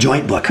peripheral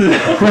joint book.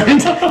 Right?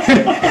 And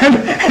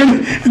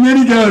then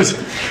he goes,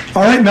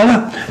 all right,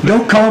 Miller,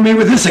 don't call me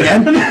with this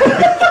again.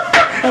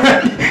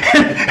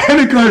 And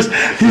of course,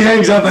 he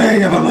hangs up. I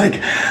hang up. I'm like,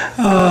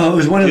 oh, it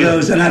was one of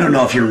those, and I don't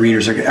know if your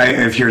readers are,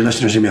 if your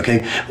listeners are going to be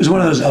okay. It was one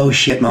of those oh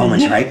shit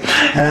moments, right?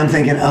 And I'm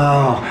thinking,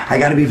 oh, I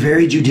got to be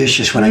very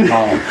judicious when I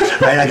call him,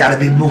 right? I got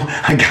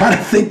to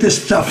think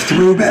this stuff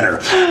through better.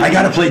 I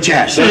got to play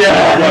chess.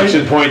 Yeah,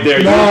 inflection point there.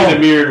 You look in the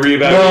mirror and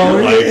reevaluate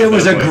your life. It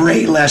was a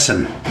great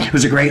lesson. It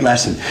was a great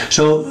lesson.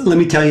 So let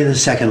me tell you the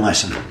second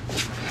lesson.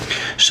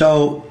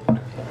 So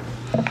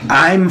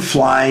I'm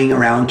flying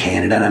around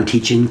Canada and I'm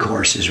teaching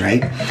courses,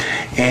 right?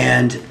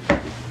 And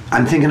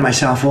I'm thinking to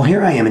myself, well,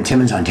 here I am in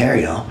Timmins,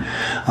 Ontario.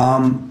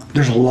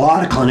 There's a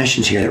lot of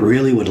clinicians here that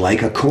really would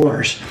like a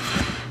course.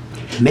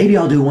 Maybe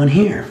I'll do one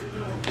here.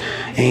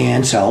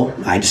 And so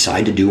I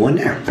decide to do one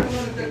there.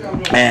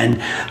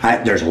 And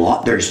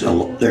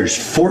there's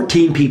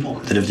 14 people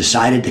that have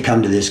decided to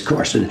come to this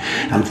course, but the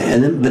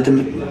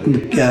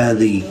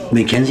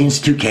McKenzie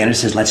Institute Canada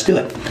says let's do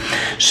it.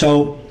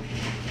 So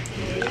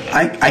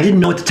I didn't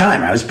know at the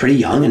time. I was pretty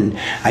young, and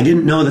I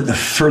didn't know that the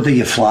further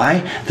you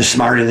fly, the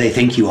smarter they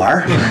think you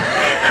are.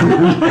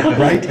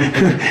 Right?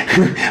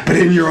 But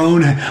in your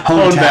own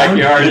hometown,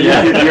 backyard, you're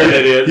an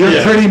idiot.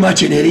 You're pretty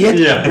much an idiot,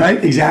 yeah.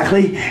 Right?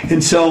 Exactly.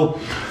 And so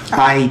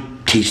I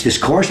teach this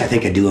course. I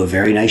think I do a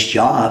very nice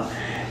job.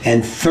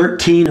 And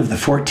 13 of the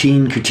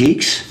 14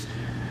 critiques,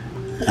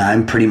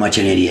 I'm pretty much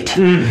an idiot,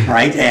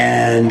 right?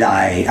 And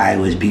I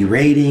was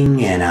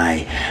berating, and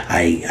I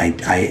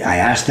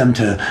asked them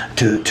to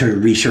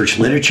research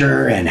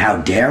literature, and how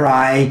dare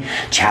I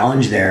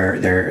challenge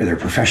their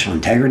professional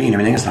integrity and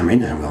everything else. I'm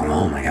reading this, I'm going,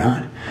 oh my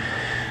God,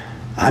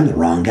 I'm the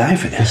wrong guy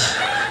for this.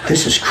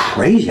 This is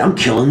crazy. I'm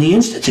killing the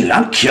Institute.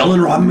 I'm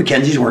killing Robin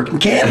McKenzie's work in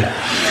Canada.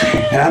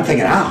 And I'm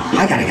thinking,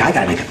 I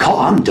gotta make a call.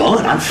 I'm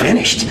done. I'm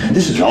finished.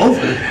 This is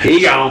over. Here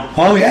you go.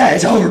 Oh yeah,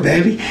 it's over,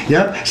 baby.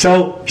 Yep.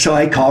 So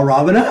I call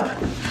Robin up.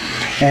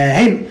 And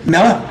hey,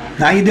 Mella,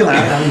 how you doing?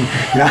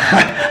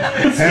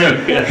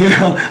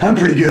 I'm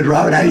pretty good,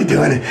 Robin. How you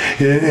doing?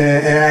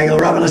 And I go,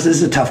 Robin, listen,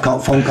 this is a tough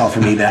phone call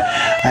for me, but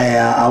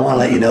I want to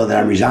let you know that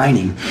I'm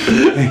resigning.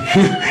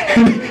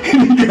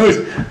 And he goes,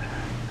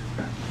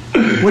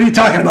 what are you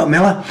talking about,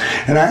 Miller?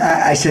 And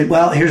I said,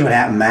 well, here's what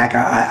happened, Mac.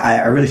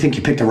 I really think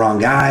you picked the wrong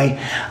guy.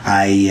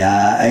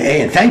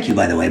 And thank you,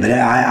 by the way, but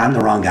I'm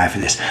the wrong guy for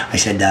this. I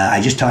said, I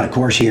just taught a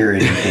course here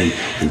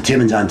in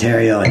Timmins,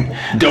 Ontario. And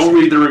don't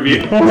read the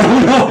review.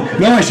 No,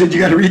 I said, you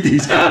got to read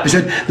these. I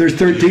said, there's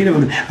 13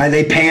 of them.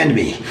 They panned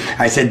me.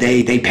 I said,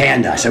 they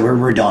panned us. I said,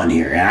 we're done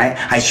here. And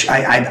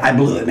I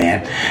blew it,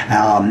 man.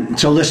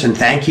 So listen,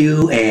 thank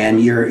you.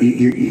 And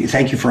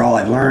thank you for all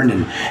I've learned.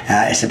 And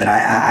I said, but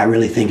I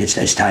really think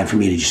it's time for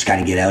me to just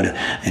kind of get out.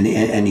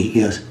 And he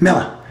goes,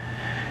 Miller,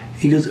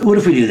 he goes, what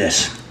if we do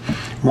this?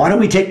 Why don't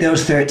we take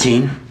those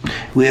 13,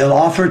 we'll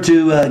offer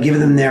to give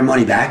them their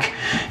money back,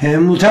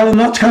 and we'll tell them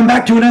not to come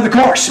back to another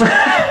course.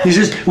 He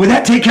says, would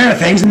that take care of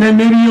things, and then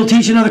maybe you'll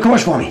teach another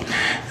course for me?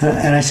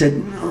 And I said,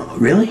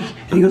 really?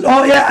 And he goes,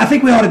 oh yeah, I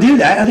think we ought to do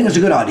that. I think that's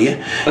a good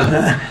idea.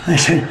 I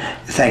said,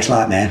 thanks a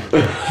lot, man.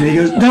 And he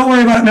goes, don't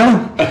worry about it,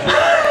 Miller.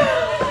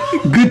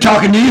 good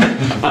talking to you.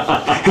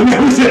 And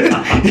that was it.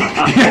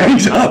 He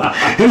hangs up.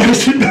 And I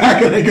sit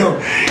back and I go,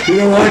 you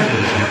know what?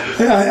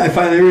 I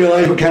finally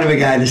realized what kind of a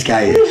guy this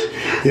guy is.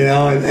 You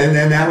know, and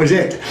then that was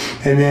it.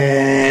 And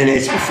then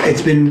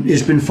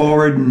it's been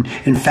forward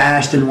and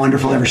fast and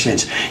wonderful ever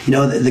since. You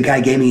know, the guy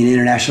gave me an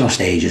international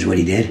stage is what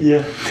he did.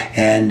 Yeah.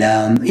 And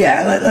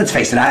let's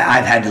face it,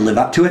 I've had to live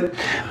up to it,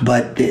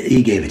 but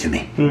he gave it to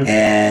me.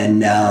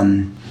 And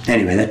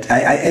anyway,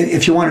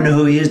 if you want to know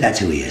who he is, that's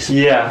who he is.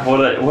 Yeah,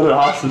 what an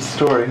awesome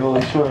story.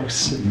 Holy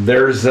smokes.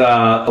 There's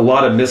a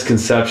lot of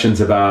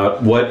misconceptions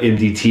about what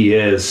MDT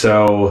is.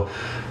 So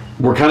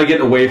we're kind of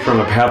getting away from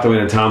a pathway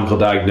anatomical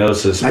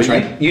diagnosis. That's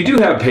right. You do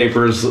have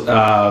papers,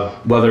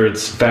 whether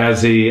it's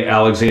Fazzi,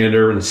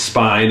 Alexander, and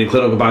Spine, and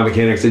clinical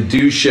biomechanics, that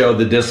do show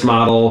the disc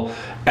model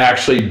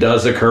actually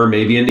does occur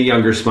maybe in the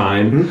younger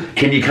spine. Mm-hmm.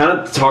 Can you kind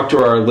of talk to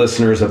our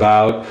listeners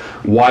about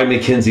why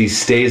McKinsey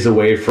stays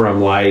away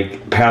from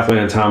like pathway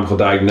anatomical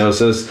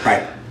diagnosis?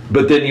 Right.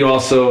 But then you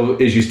also,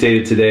 as you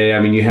stated today,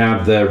 I mean, you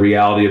have the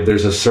reality of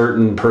there's a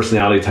certain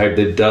personality type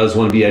that does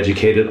want to be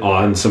educated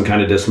on some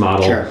kind of disc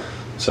model. Sure.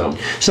 So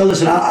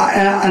listen,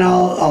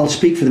 I'll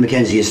speak for the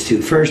McKenzie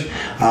Institute first.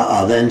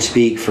 I'll then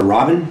speak for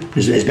Robin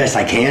as best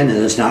I can,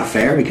 and it's not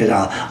fair because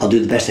I'll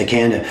do the best I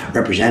can to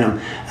represent him,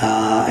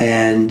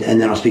 and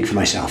then I'll speak for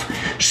myself.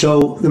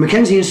 So the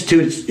McKenzie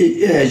Institute,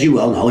 as you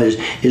well know,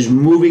 is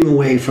moving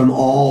away from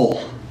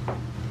all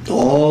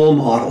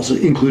models,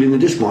 including the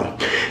disc model.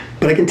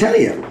 But I can tell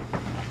you,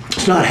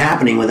 it's not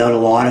happening without a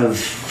lot of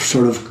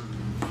sort of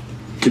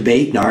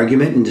debate and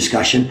argument and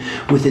discussion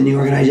within the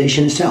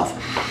organization itself.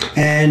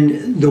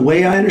 And the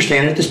way I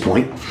understand it at this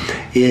point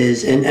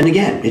is, and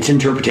again, it's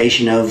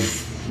interpretation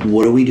of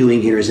what are we doing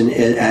here as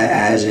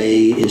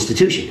a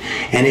institution.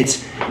 And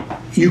it's,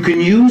 you can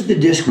use the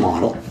disc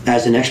model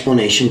as an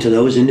explanation to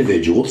those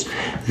individuals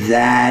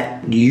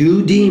that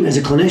you deem as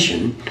a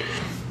clinician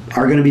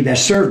are going to be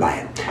best served by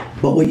it.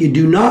 But what you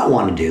do not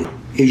want to do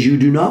is you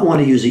do not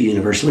want to use it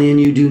universally, and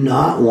you do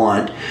not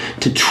want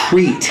to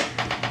treat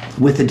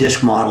with the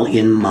disc model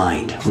in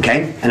mind,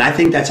 okay? And I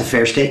think that's a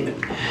fair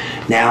statement.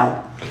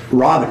 Now,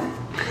 Robin,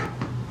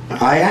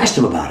 I asked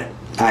him about it.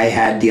 I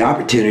had the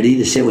opportunity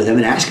to sit with him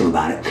and ask him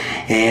about it.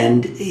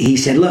 And he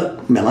said,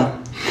 look, Miller,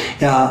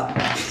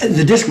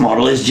 the disc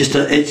model is just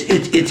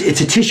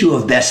it's a tissue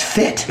of best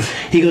fit.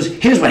 He goes,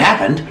 here's what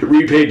happened.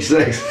 read page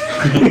 6.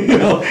 Read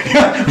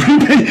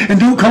page, and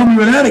don't call me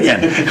with that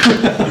again.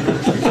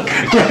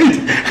 Right?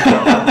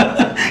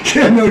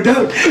 Yeah, no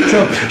doubt.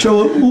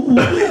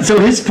 So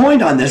his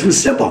point on this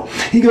was simple.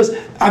 He goes,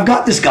 I've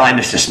got this guy,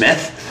 Mr.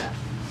 Smith.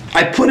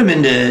 I put him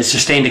into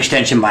sustained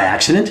extension by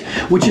accident,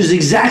 which is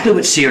exactly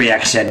what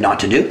Syriac said not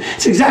to do.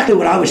 It's exactly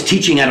what I was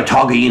teaching at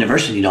Otago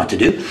University not to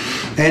do.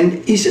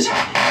 And he says,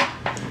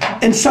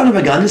 and son of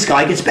a gun, this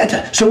guy gets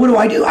better. So what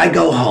do? I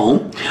go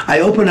home, I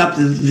open up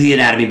the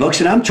anatomy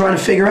books, and I'm trying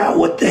to figure out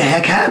what the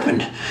heck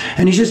happened.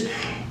 And he says,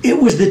 it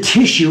was the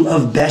tissue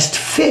of best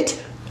fit.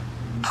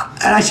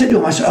 And I said to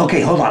him, I said,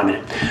 okay, hold on a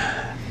minute.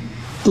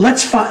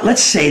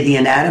 Let's say the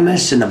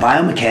anatomists and the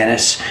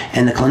biomechanists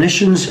and the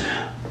clinicians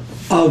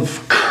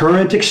of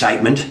current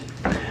excitement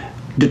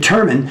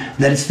determine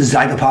that it's the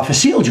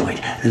zygapophyseal joint.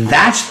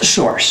 That's the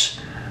source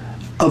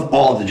of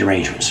all of the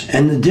derangements.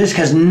 And the disc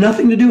has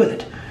nothing to do with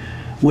it.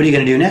 What are you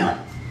going to do now?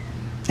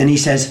 And he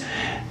says,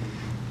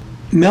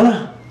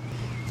 Miller,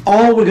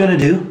 all we're going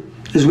to do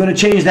is we're going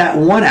to change that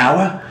 1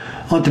 hour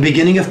at the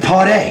beginning of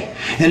part A.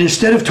 And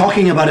instead of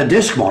talking about a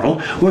disc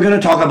model, we're going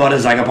to talk about a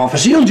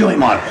zygapophyseal joint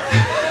model.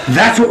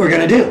 That's what we're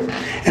going to do.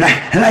 And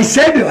I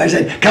said to him, I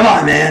said, come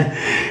on, man.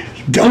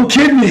 Don't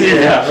kid me here.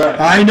 Yeah, right.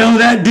 I know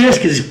that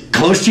disc is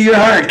close to your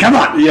heart. Come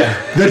on. Yeah.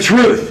 The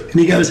truth. And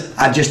he goes,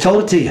 I've just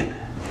told it to you.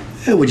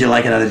 Would you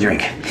like another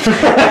drink?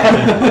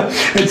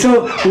 And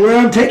so where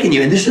I'm taking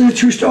you, and this is a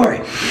true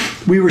story.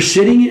 We were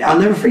sitting, I'll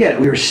never forget it,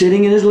 we were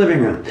sitting in his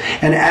living room.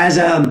 And as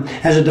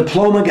a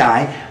diploma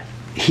guy,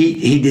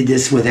 he did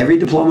this with every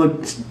diploma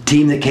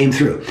team that came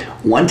through.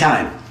 One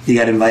time, he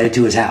got invited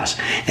to his house,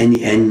 and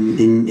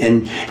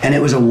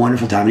it was a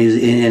wonderful time.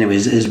 And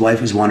his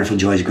wife was wonderful.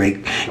 Joy's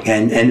great,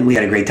 and we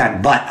had a great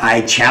time. But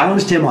I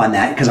challenged him on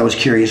that because I was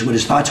curious what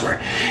his thoughts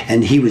were,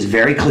 and he was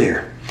very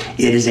clear.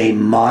 It is a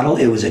model.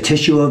 It was a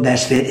tissue of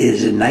best fit. It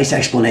is a nice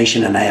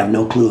explanation, and I have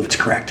no clue if it's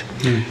correct.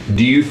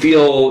 Do you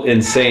feel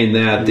in saying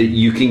that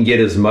you can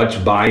get as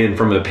much buy-in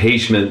from a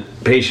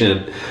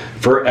patient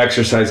for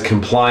exercise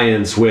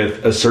compliance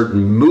with a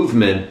certain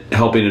movement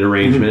helping an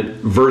arrangement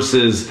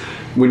versus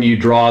when you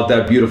draw out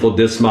that beautiful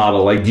disc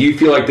model? Like, do you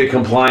feel like the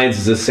compliance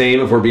is the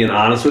same if we're being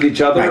honest with each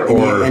other?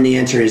 Right. And the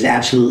answer is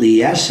absolutely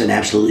yes and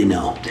absolutely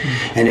no.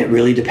 And it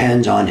really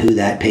depends on who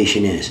that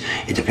patient is.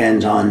 It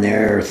depends on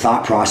their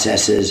thought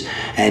processes.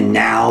 And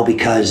now,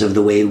 because of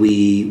the way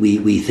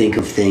we think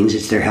of things,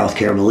 it's their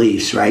healthcare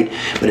beliefs, right?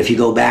 But if you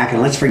go back,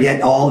 and let's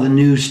forget all the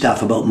new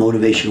stuff about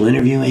motivational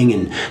interviewing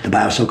and the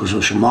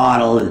biopsychosocial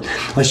model, and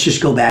let's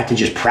just go back to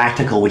just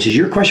practical, which is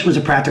your question was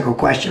a practical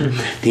question.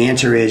 The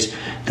answer is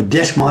the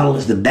disc model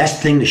is the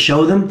best thing to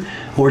show them,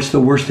 or it's the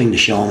worst thing to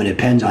show them. It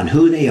depends on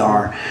who they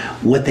are,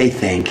 what they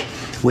think,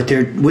 what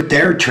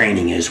their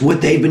training is,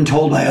 what they've been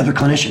told by other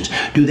clinicians.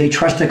 Do they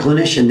trust a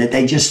clinician that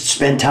they just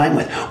spend time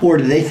with, or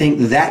do they think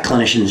that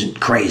clinician's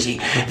crazy?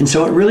 And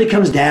so it really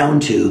comes down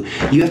to,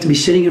 you have to be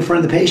sitting in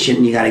front of the patient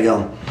and you got to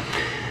go,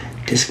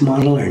 disc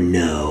model or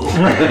no?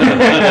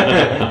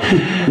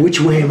 Which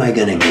way am I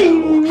going to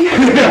go?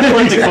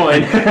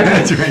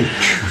 That's right.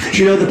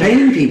 You know, the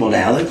pain people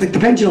now, like the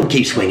pendulum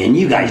keeps swinging.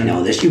 You guys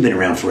know this. You've been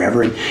around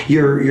forever, and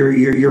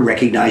you're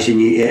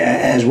recognizing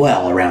as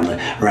well around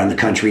the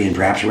country and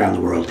perhaps around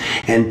the world.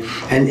 And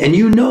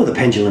you know the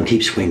pendulum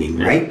keeps swinging,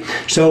 right?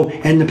 So,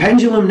 and the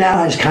pendulum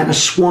now has kind of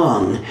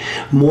swung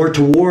more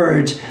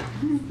towards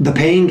the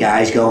pain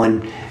guys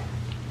going,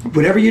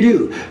 whatever you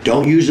do,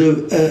 don't use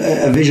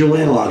a visual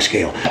analog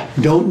scale.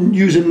 Don't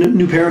use a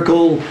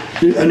numerical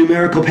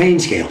pain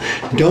scale.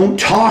 Don't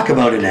talk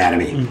about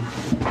anatomy.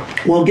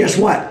 Well, guess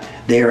what?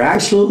 They are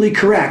absolutely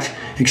correct,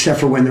 except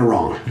for when they're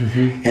wrong.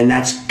 Mm-hmm. And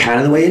that's kind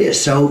of the way it is.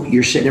 So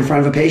you're sitting in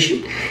front of a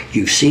patient.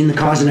 You've seen the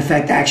cause and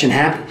effect action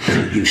happen.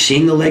 You've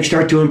seen the leg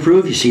start to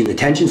improve. You've seen the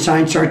tension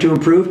signs start to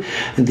improve.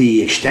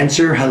 The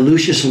extensor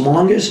hallucis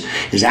longus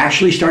is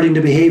actually starting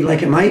to behave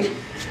like it might.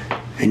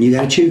 And you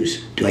got to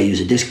choose. Do I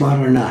use a disc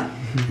model or not?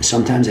 And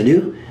sometimes I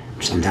do.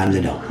 Sometimes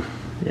I don't.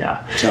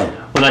 Yeah. So,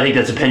 well, I think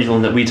that's a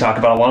pendulum that we talk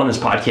about a lot on this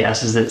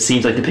podcast, is that it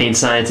seems like the pain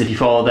science, if you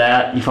follow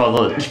that, you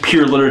follow the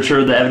pure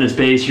literature, the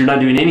evidence-based, you're not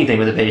doing anything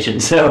with the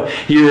patient. So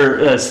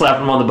you're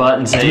slapping them on the butt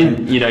and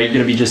saying, you're going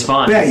to be just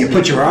fine. Yeah, you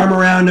put your arm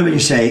around them and you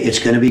say, it's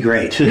going to be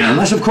great.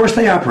 Unless, of course,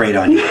 they operate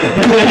on you.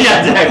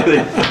 Yeah, exactly.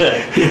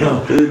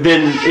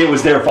 Then it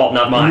was their fault,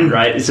 not mine,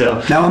 right?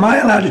 So now, am I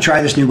allowed to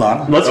try this new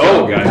bottle? Let's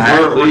go.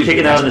 Guys. We're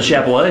kicking out of the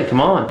Chapelet. Come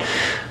on.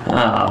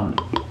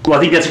 Well, I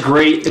think that's a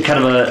great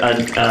kind of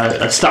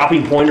a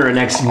stopping point or a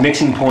next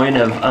mixing point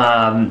of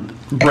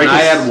Can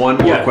I add one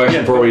more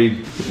question before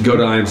we go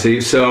to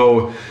IMC?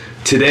 So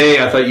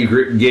today, I thought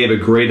you gave a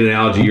great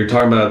analogy. You're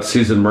talking about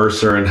Susan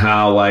Mercer and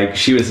how, like,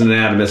 she was an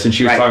anatomist, and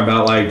she was talking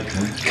about, like,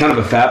 kind of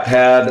a fat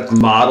pad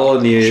model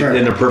in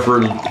the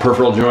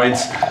peripheral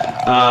joints.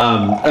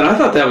 And I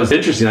thought that was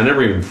interesting. I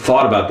never even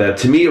thought about that.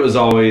 To me, it was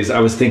always, I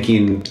was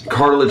thinking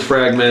cartilage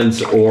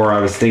fragments, or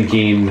I was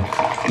thinking,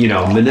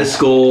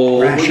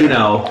 meniscal,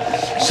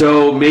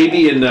 So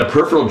maybe in the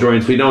peripheral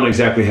joints, we don't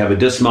exactly have a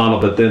disc model,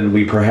 but then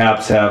we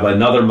perhaps have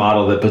another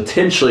model that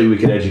potentially we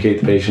could educate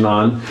the patient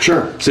on.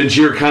 Sure. Since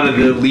you're kind of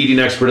the leading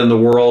expert in the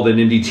world in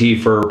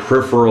MDT for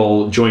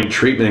peripheral joint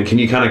treatment, can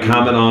you kind of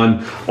comment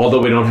on,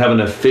 although we don't have an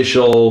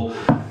official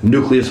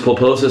nucleus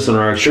pulposus in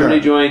our extremity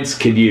joints,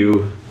 could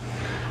you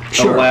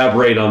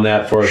elaborate on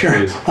that for us,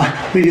 please?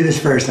 Let me do this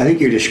first. I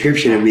think your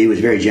description of me was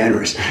very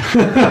generous.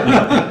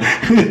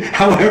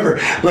 However,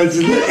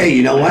 hey,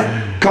 you know what?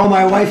 Call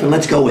my wife and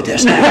let's go with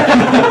this.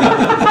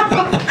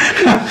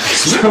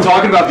 So,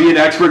 talking about being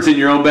experts in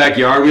your own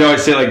backyard, we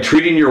always say, like,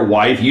 treating your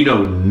wife, you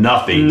know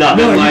nothing. No,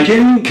 like,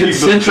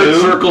 concentric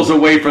circles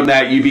away from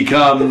that, you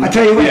become... I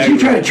tell you what, if you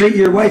try to treat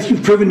your wife,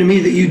 you've proven to me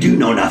that you do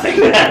know nothing.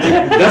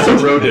 That's a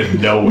road to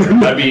nowhere.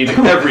 I mean,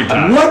 every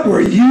time. What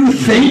were you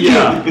thinking?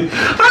 Yeah.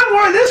 I'm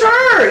more, this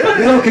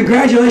hurt.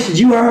 Congratulations,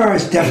 you are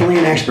definitely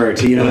an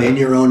expert, in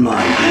your own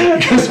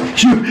mind. Because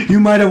you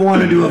might have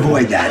wanted to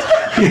avoid that.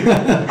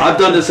 I've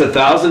done this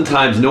 1,000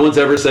 times. No one's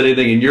ever said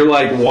anything, and you're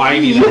like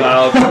whining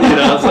about,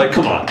 it's like,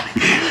 come on.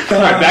 All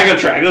right, back on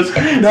track.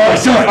 Sorry.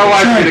 My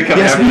wife's going to come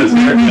after this.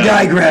 We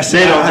digress.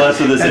 They don't mess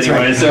with this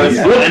anyway, right. so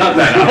we'll cut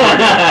that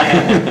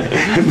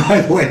out.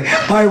 By the way,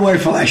 my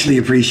wife will actually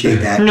appreciate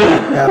that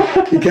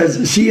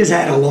because she has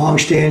had a long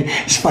stand.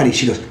 It's funny.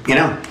 She goes,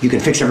 you can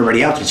fix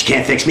everybody else, but you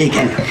can't fix me,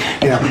 can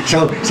you?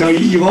 So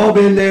you've all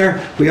been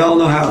there. We all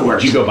know how it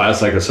works. Did you go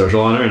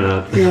biopsychosocial on her or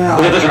not?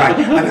 Yeah, that's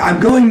right. I'm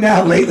going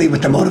now lately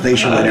with the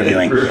motivational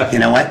interviewing. Right. You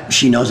know what?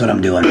 She knows what I'm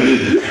doing.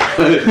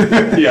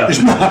 Yeah.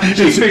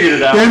 She figured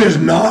it out. It is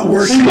not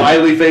working.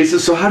 Smiley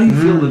faces. So how do you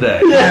feel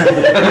today?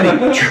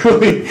 Yeah.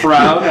 Truly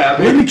proud,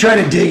 happy. Maybe try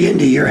to dig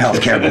into your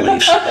healthcare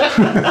beliefs.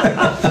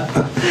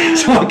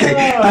 So,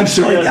 okay. I'm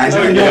sorry, guys.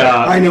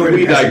 I know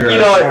we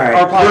digress.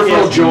 Our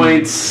peripheral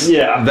joints.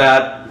 Yeah.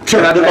 That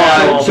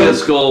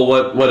fiscal.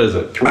 What is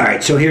it? All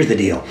right. So here's the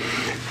deal.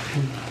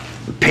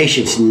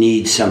 Patients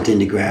need something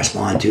to grasp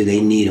onto.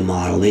 They need a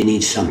model. They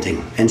need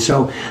something. And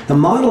so the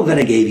model that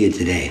I gave you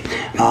today,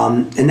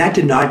 and that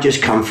did not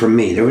just come from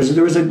me. There was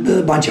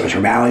a bunch of us.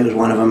 Herbawi was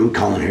one of them.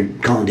 Colin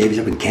Davies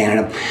up in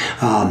Canada.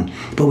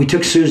 But we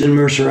took Susan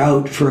Mercer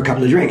out for a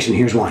couple of drinks, and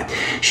here's why.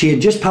 She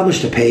had just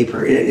published a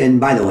paper. And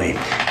by the way,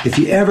 if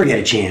you ever get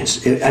a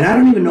chance, and I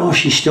don't even know if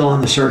she's still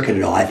on the circuit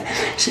at all.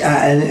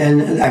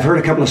 And I've heard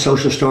a couple of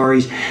social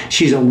stories.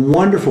 She's a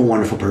wonderful,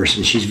 wonderful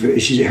person.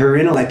 Her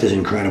intellect is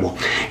incredible.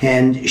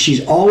 And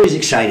she's always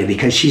excited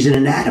because she's an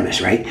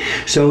anatomist, right?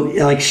 So,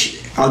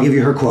 I'll give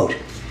you her quote.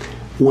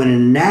 When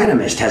an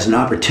anatomist has an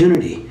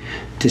opportunity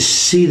to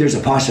see there's a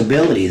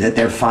possibility that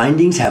their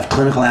findings have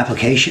clinical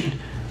application,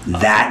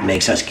 That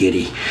makes us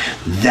giddy.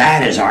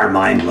 That is our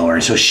mind blower.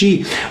 And so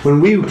when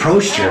we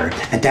approached her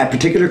at that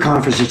particular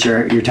conference that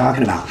you're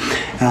talking about,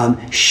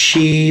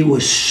 she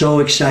was so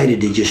excited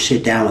to just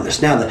sit down with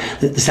us. Now,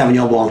 the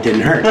Sauvignon Blanc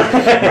didn't hurt,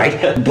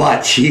 right?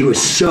 But she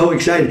was so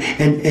excited.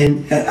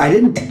 And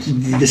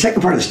the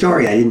second part of the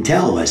story I didn't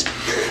tell was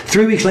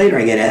 3 weeks later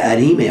I get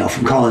an email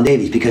from Colin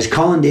Davies, because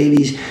Colin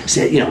Davies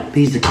said,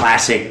 he's the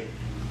classic,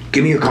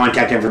 give me your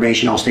contact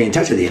information, I'll stay in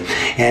touch with you.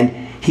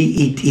 And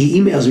he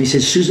emails me, he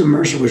says, Susan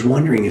Mercer was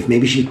wondering if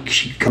maybe she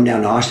could come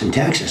down to Austin,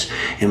 Texas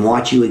and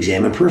watch you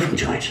examine peripheral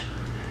joints.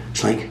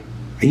 It's like,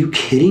 are you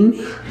kidding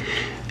me?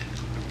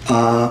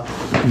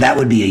 That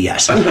would be a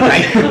yes.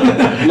 Right?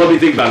 Let me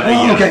think about it.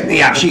 Oh, okay,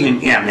 yeah, she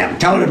can. Yeah,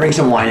 tell her to bring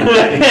some wine in.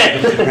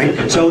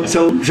 Right? So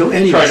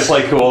anyway. Try to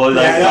play cool.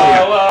 Like,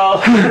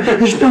 well,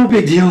 there's no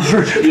big deal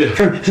for.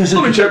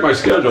 Let me check my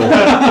schedule.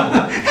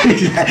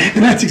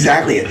 And that's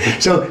exactly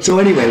it. So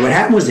anyway, what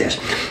happened was this.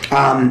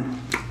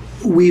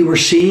 We were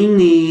seeing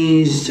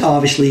these,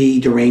 obviously,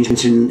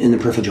 derangements in the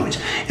peripheral joints,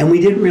 and we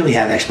didn't really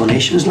have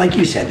explanations. Like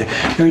you said,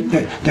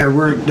 there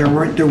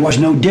was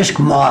no disc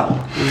model.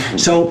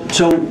 So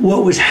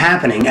what was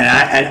happening, and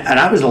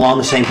I was along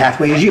the same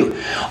pathway as you.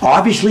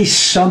 Obviously,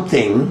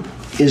 something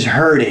is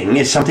hurting.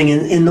 It's something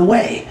in the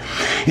way.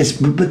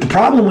 But the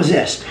problem was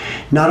this: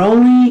 not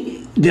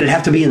only did it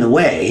have to be in the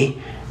way,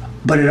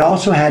 but it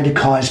also had to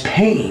cause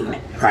pain,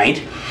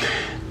 right?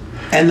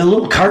 And the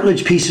little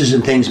cartilage pieces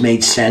and things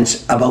made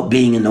sense about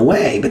being in the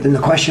way, but then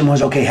the question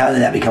was, okay, how did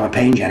that become a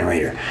pain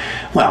generator?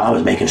 Well, I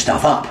was making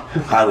stuff up.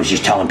 I was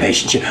just telling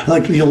patients,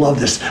 like, you'll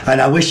love this,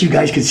 and I wish you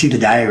guys could see the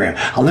diagram.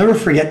 I'll never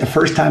forget the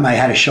first time I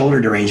had a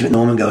shoulder derangement, and the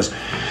woman goes,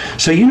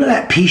 so you know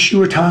that piece you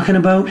were talking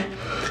about?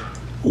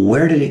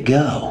 Where did it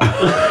go?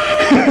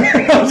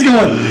 I was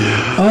going,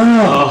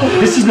 oh,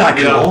 this is not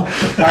cool. All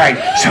right,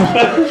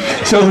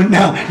 so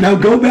now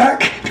go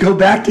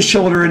back to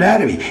shoulder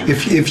anatomy.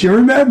 If you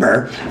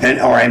remember,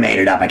 or I made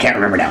it up, I can't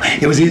remember now.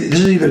 This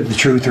is either the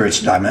truth or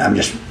I'm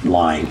just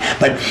lying.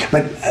 But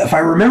if I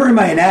remember in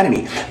my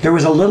anatomy, there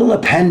was a little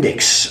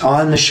appendix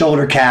on the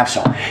shoulder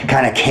capsule,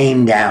 kind of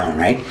came down,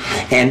 right?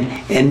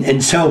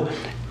 And so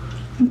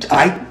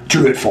I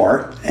drew it for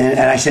her, and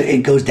I said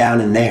it goes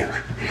down in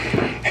there.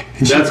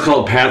 That's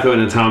called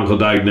pathoanatomical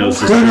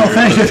diagnosis. No,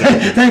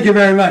 thank you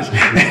very much.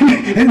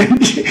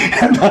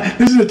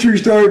 This is a true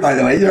story, by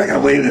the way. You're not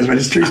going to believe this, but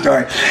it's a true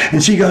story.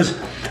 And she goes,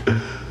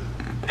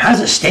 how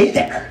does it stay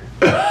there?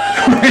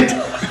 Right?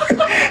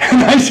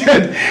 And I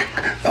said,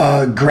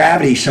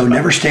 gravity, so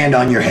never stand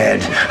on your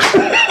head.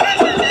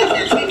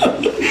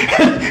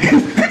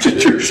 It's a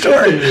true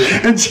story.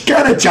 And she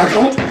kind of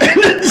chuckled.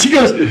 And she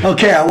goes,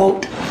 okay, I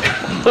won't.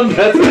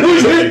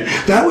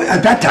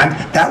 At that time,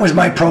 that was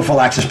my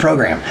prophylaxis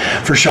program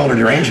for shoulder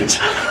derangements.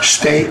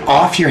 Stay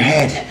off your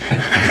head.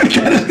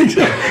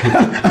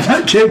 I'm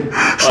not kidding.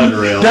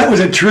 Unreal. That was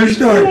a true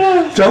story.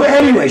 So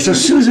anyway, so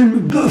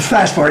Susan,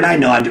 fast forward. I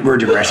know we're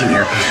digressing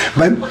here,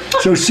 but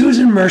so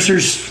Susan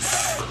Mercer's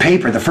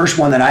paper, the first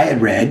one that I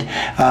had read,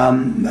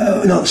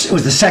 no, it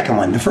was the second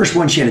one. The first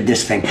one, she had a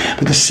disc thing.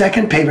 But the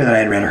second paper that I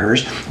had read of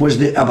hers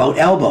was about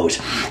elbows.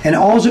 And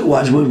all it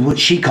was what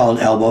she called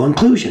elbow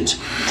inclusions.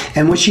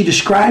 And what she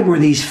described were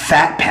these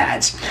fat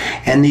pads.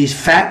 And these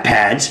fat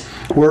pads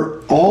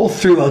were all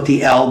throughout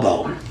the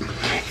elbow.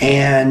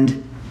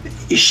 And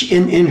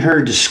in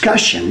her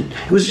discussion,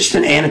 it was just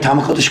an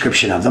anatomical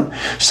description of them.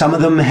 Some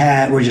of them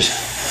were just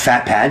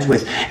fat pads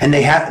and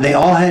they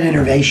all had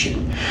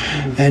innervation.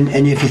 And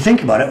if you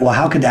think about it, well,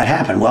 how could that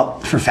happen? Well,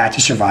 for fat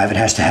to survive, it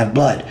has to have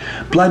blood.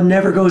 Blood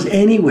never goes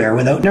anywhere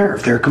without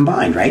nerve. They're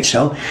combined, right?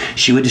 So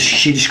she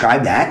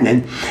described that,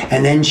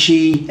 and then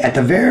she, at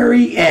the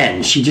very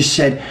end, she just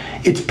said,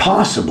 it's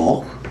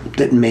possible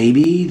that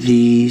maybe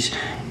these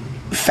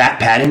fat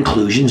pad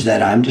inclusions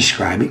that I'm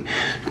describing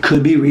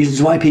could be reasons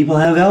why people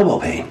have elbow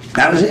pain.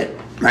 That was it,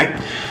 right?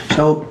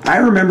 So I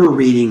remember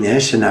reading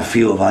this and a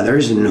few of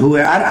others, and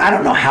I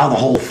don't know how the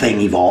whole thing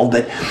evolved,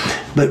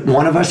 but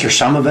one of us or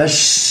some of us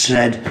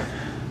said,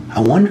 I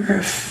wonder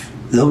if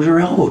those are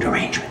elbow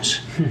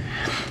derangements.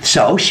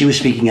 So she was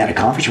speaking at a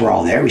conference. We're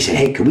all there. We said,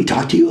 hey, could we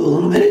talk to you a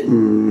little minute?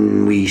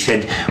 And we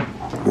said,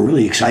 we're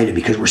really excited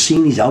because we're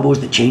seeing these elbows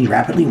that change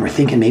rapidly, and we're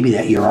thinking maybe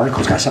that your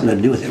article's got something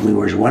to do with it. We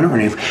were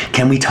wondering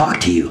can we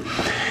talk to you?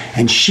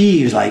 And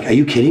she was like, are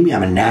you kidding me?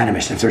 I'm an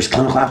anatomist. If there's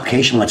clinical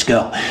application, let's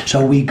go.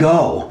 So we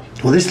go.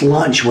 Well, this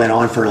lunch went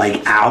on for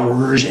like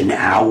hours and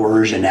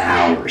hours and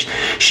hours.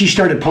 She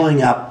started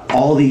pulling up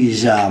all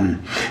these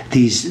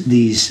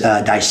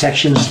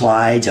dissection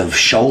slides of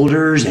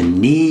shoulders and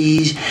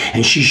knees,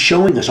 and she's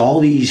showing us all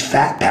these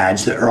fat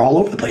pads that are all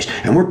over the place.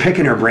 And we're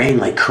picking her brain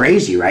like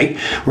crazy, right?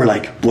 We're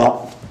like,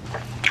 well,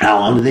 how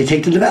long do they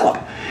take to develop?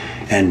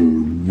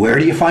 And where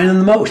do you find them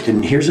the most?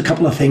 And here's a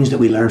couple of things that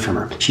we learned from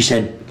her. She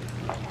said,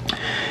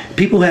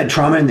 people who had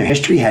trauma in their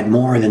history had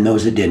more than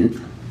those that didn't.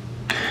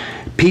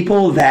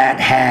 People that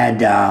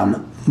had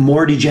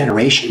more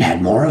degeneration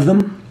had more of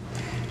them.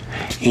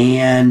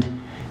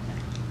 And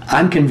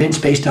I'm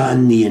convinced, based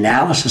on the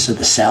analysis of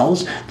the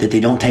cells, that they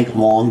don't take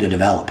long to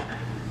develop.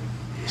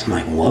 So I'm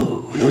like,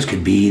 whoa, those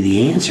could be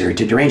the answer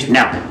to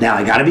derangement. Now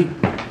I got to be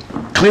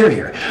clear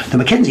here. The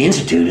McKenzie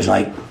Institute is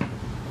like,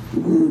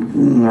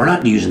 we're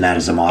not using that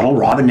as a model.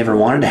 Robin never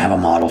wanted to have a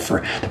model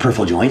for the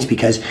peripheral joints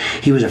because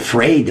he was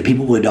afraid that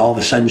people would all of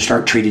a sudden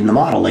start treating the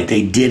model like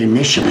they did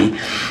initially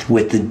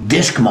with the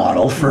disc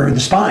model for the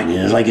spine. And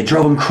it was like, it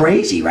drove him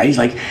crazy, right? He's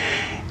like,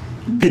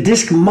 the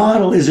disc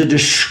model is a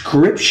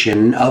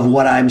description of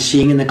what I'm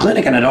seeing in the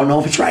clinic, and I don't know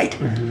if it's right.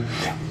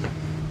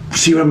 Mm-hmm.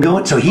 See what I'm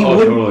going? So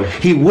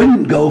he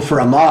wouldn't go for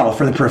a model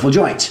for the peripheral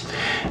joints.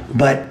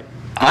 But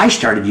I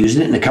started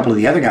using it, and a couple of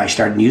the other guys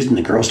started using it,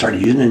 and the girls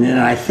started using it, and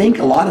I think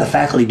a lot of the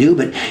faculty do,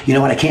 but you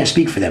know what, I can't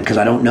speak for them because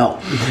I don't know.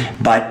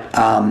 Mm-hmm. But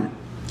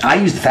I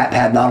use the fat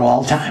pad model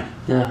all the time.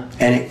 Yeah.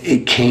 And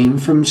it came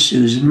from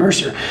Susan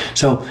Mercer.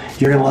 So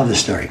you're going to love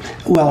this story.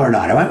 Well or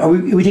not. Are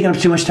we taking up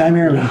too much time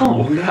here?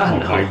 Oh,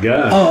 God. Oh, my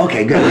God. Oh,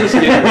 okay, good. Let's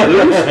get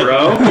loose,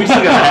 bro. We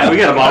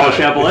got a bottle of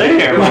Chapelet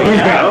here.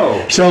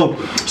 Go. So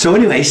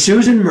anyway,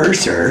 Susan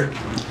Mercer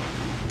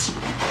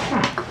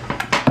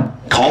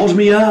calls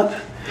me up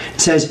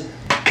and says,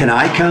 can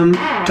I come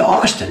to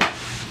Austin?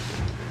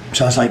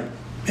 So I was like,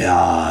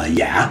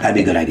 yeah, that'd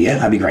be a good idea.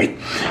 That'd be great.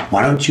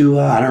 Why don't you,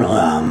 I don't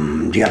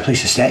know, do you got a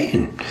place to stay?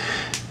 And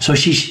so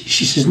she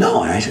says,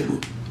 no. And I said, do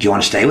you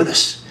want to stay with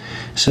us?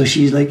 So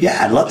she's like,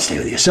 yeah, I'd love to stay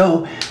with you.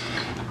 So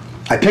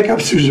I pick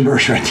up Susan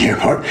Mercer at the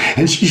airport,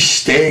 and she's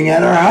staying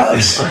at our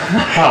house.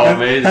 How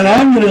amazing. And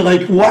I'm going to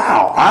like,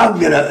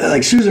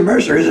 Susan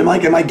Mercer is in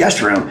my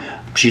guest room.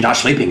 She's not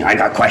sleeping. I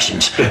got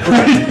questions. And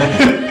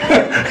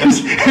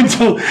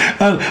so,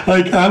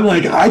 I'm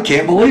like, I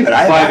can't believe it.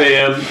 5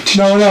 a.m.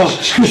 No.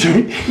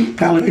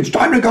 It's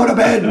time to go to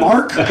bed,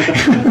 Mark.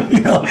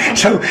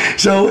 So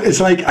it's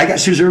like I got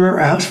Susan at our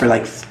house for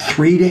like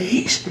 3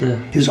 days. Yeah.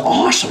 It was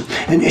awesome.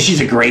 And she's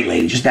a great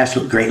lady, just an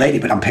absolute great lady,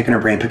 but I'm picking her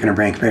brain.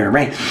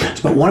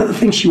 But one of the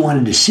things she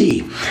wanted to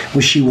see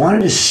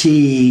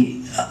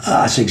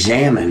us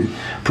examine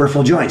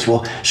peripheral joints.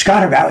 Well,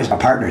 Scott Herbout was my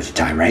partner at the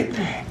time, right?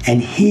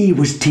 And he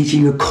was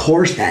teaching a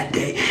course that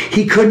day.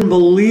 He couldn't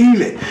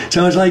believe it.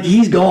 So I was like,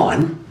 he's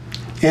gone.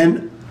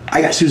 And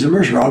I got Susan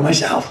Mercer all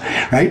myself,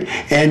 right?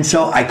 And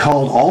so I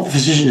called all the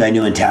physicians I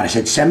knew in town. I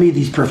said, send me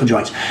these peripheral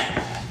joints.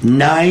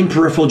 9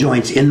 peripheral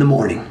joints in the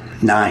morning.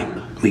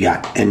 9 we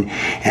got. And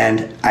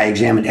I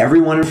examined every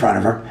one in front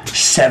of her.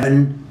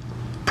 7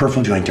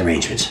 peripheral joint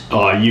arrangements.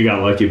 Oh, you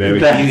got lucky, baby.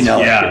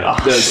 Yeah.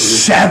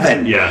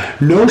 7. Yeah.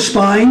 No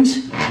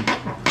spines.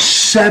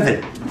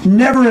 7.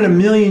 Never in a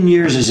million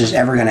years is this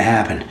ever going to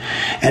happen.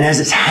 And as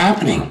it's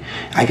happening,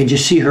 I could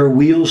just see her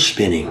wheels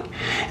spinning.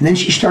 And then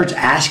she starts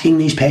asking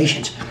these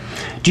patients,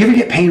 do you ever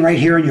get pain right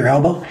here in your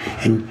elbow?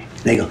 And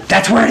they go,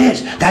 that's where it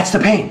is. That's the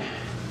pain.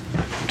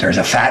 There's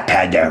a fat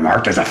pad there,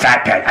 Mark. There's a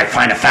fat pad. I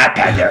find a fat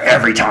pad there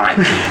every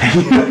time.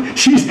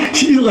 she's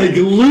like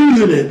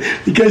losing it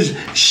because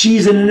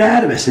she's an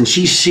anatomist and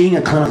she's seeing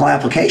a clinical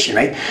application,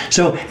 right?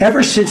 So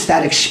ever since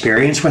that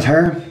experience with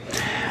her,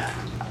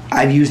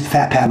 I've used the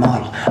fat pad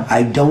model.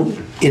 I don't,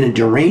 in a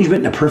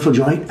derangement in a peripheral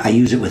joint, I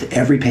use it with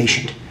every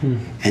patient.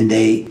 And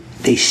they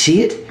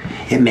see it,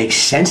 it makes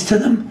sense to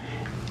them,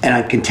 and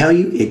I can tell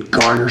you it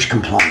garners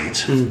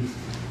compliance.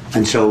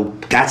 And so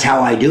that's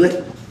how I do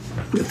it.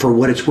 For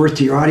what it's worth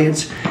to your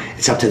audience,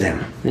 it's up to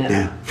them.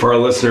 Yeah. For our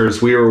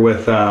listeners, we were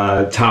with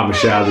Tom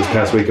Michaud this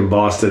past week in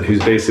Boston, who's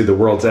basically the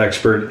world's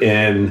expert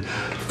in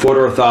foot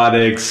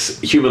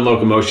orthotics, human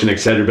locomotion,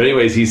 etc. But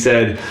anyways, he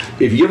said,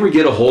 if you ever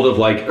get a hold of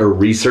like a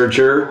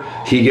researcher,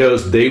 he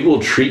goes, they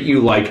will treat you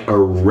like a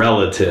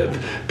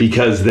relative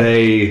because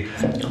they're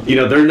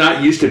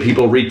not used to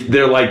people.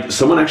 They're like,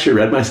 someone actually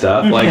read my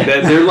stuff. Like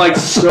that, they're like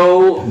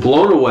so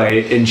blown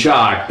away and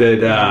shocked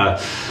that.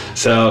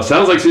 So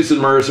sounds like Susan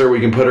Mercer. We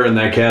can put her in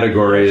that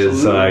category.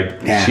 Is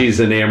she's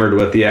enamored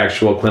with the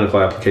actual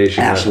clinical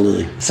application.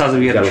 Absolutely. Sounds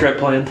like we got a trip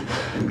planned.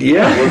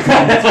 Yeah.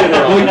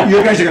 Well,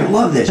 you guys are going to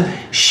love this.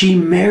 She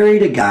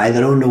married a guy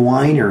that owned a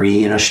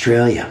winery in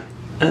Australia.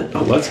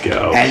 Oh, let's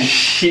go. And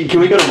can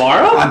we go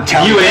tomorrow? I'm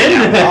telling you.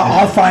 In?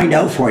 I'll find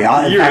out for you.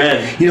 You're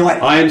in. You know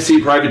what?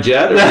 IMC private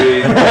jet?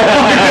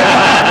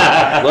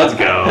 Let's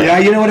go. Yeah,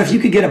 you know what? If you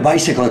could get a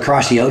bicycle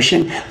across the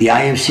ocean, the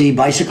IMC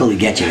bicycle would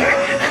get you there.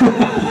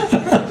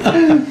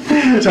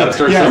 Start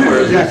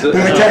somewhere. But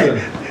I tell you,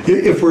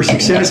 if we're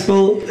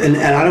successful, and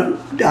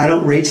I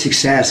don't rate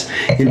success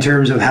in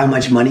terms of how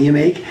much money you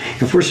make.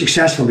 If we're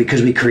successful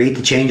because we create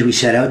the change we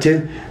set out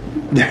to,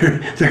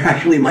 there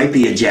actually might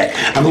be a jet.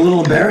 I'm a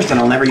little embarrassed and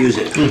I'll never use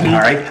it. All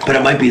right, but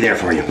it might be there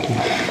for you.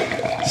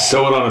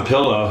 Sew it on a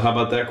pillow. How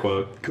about that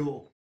quote?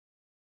 Cool.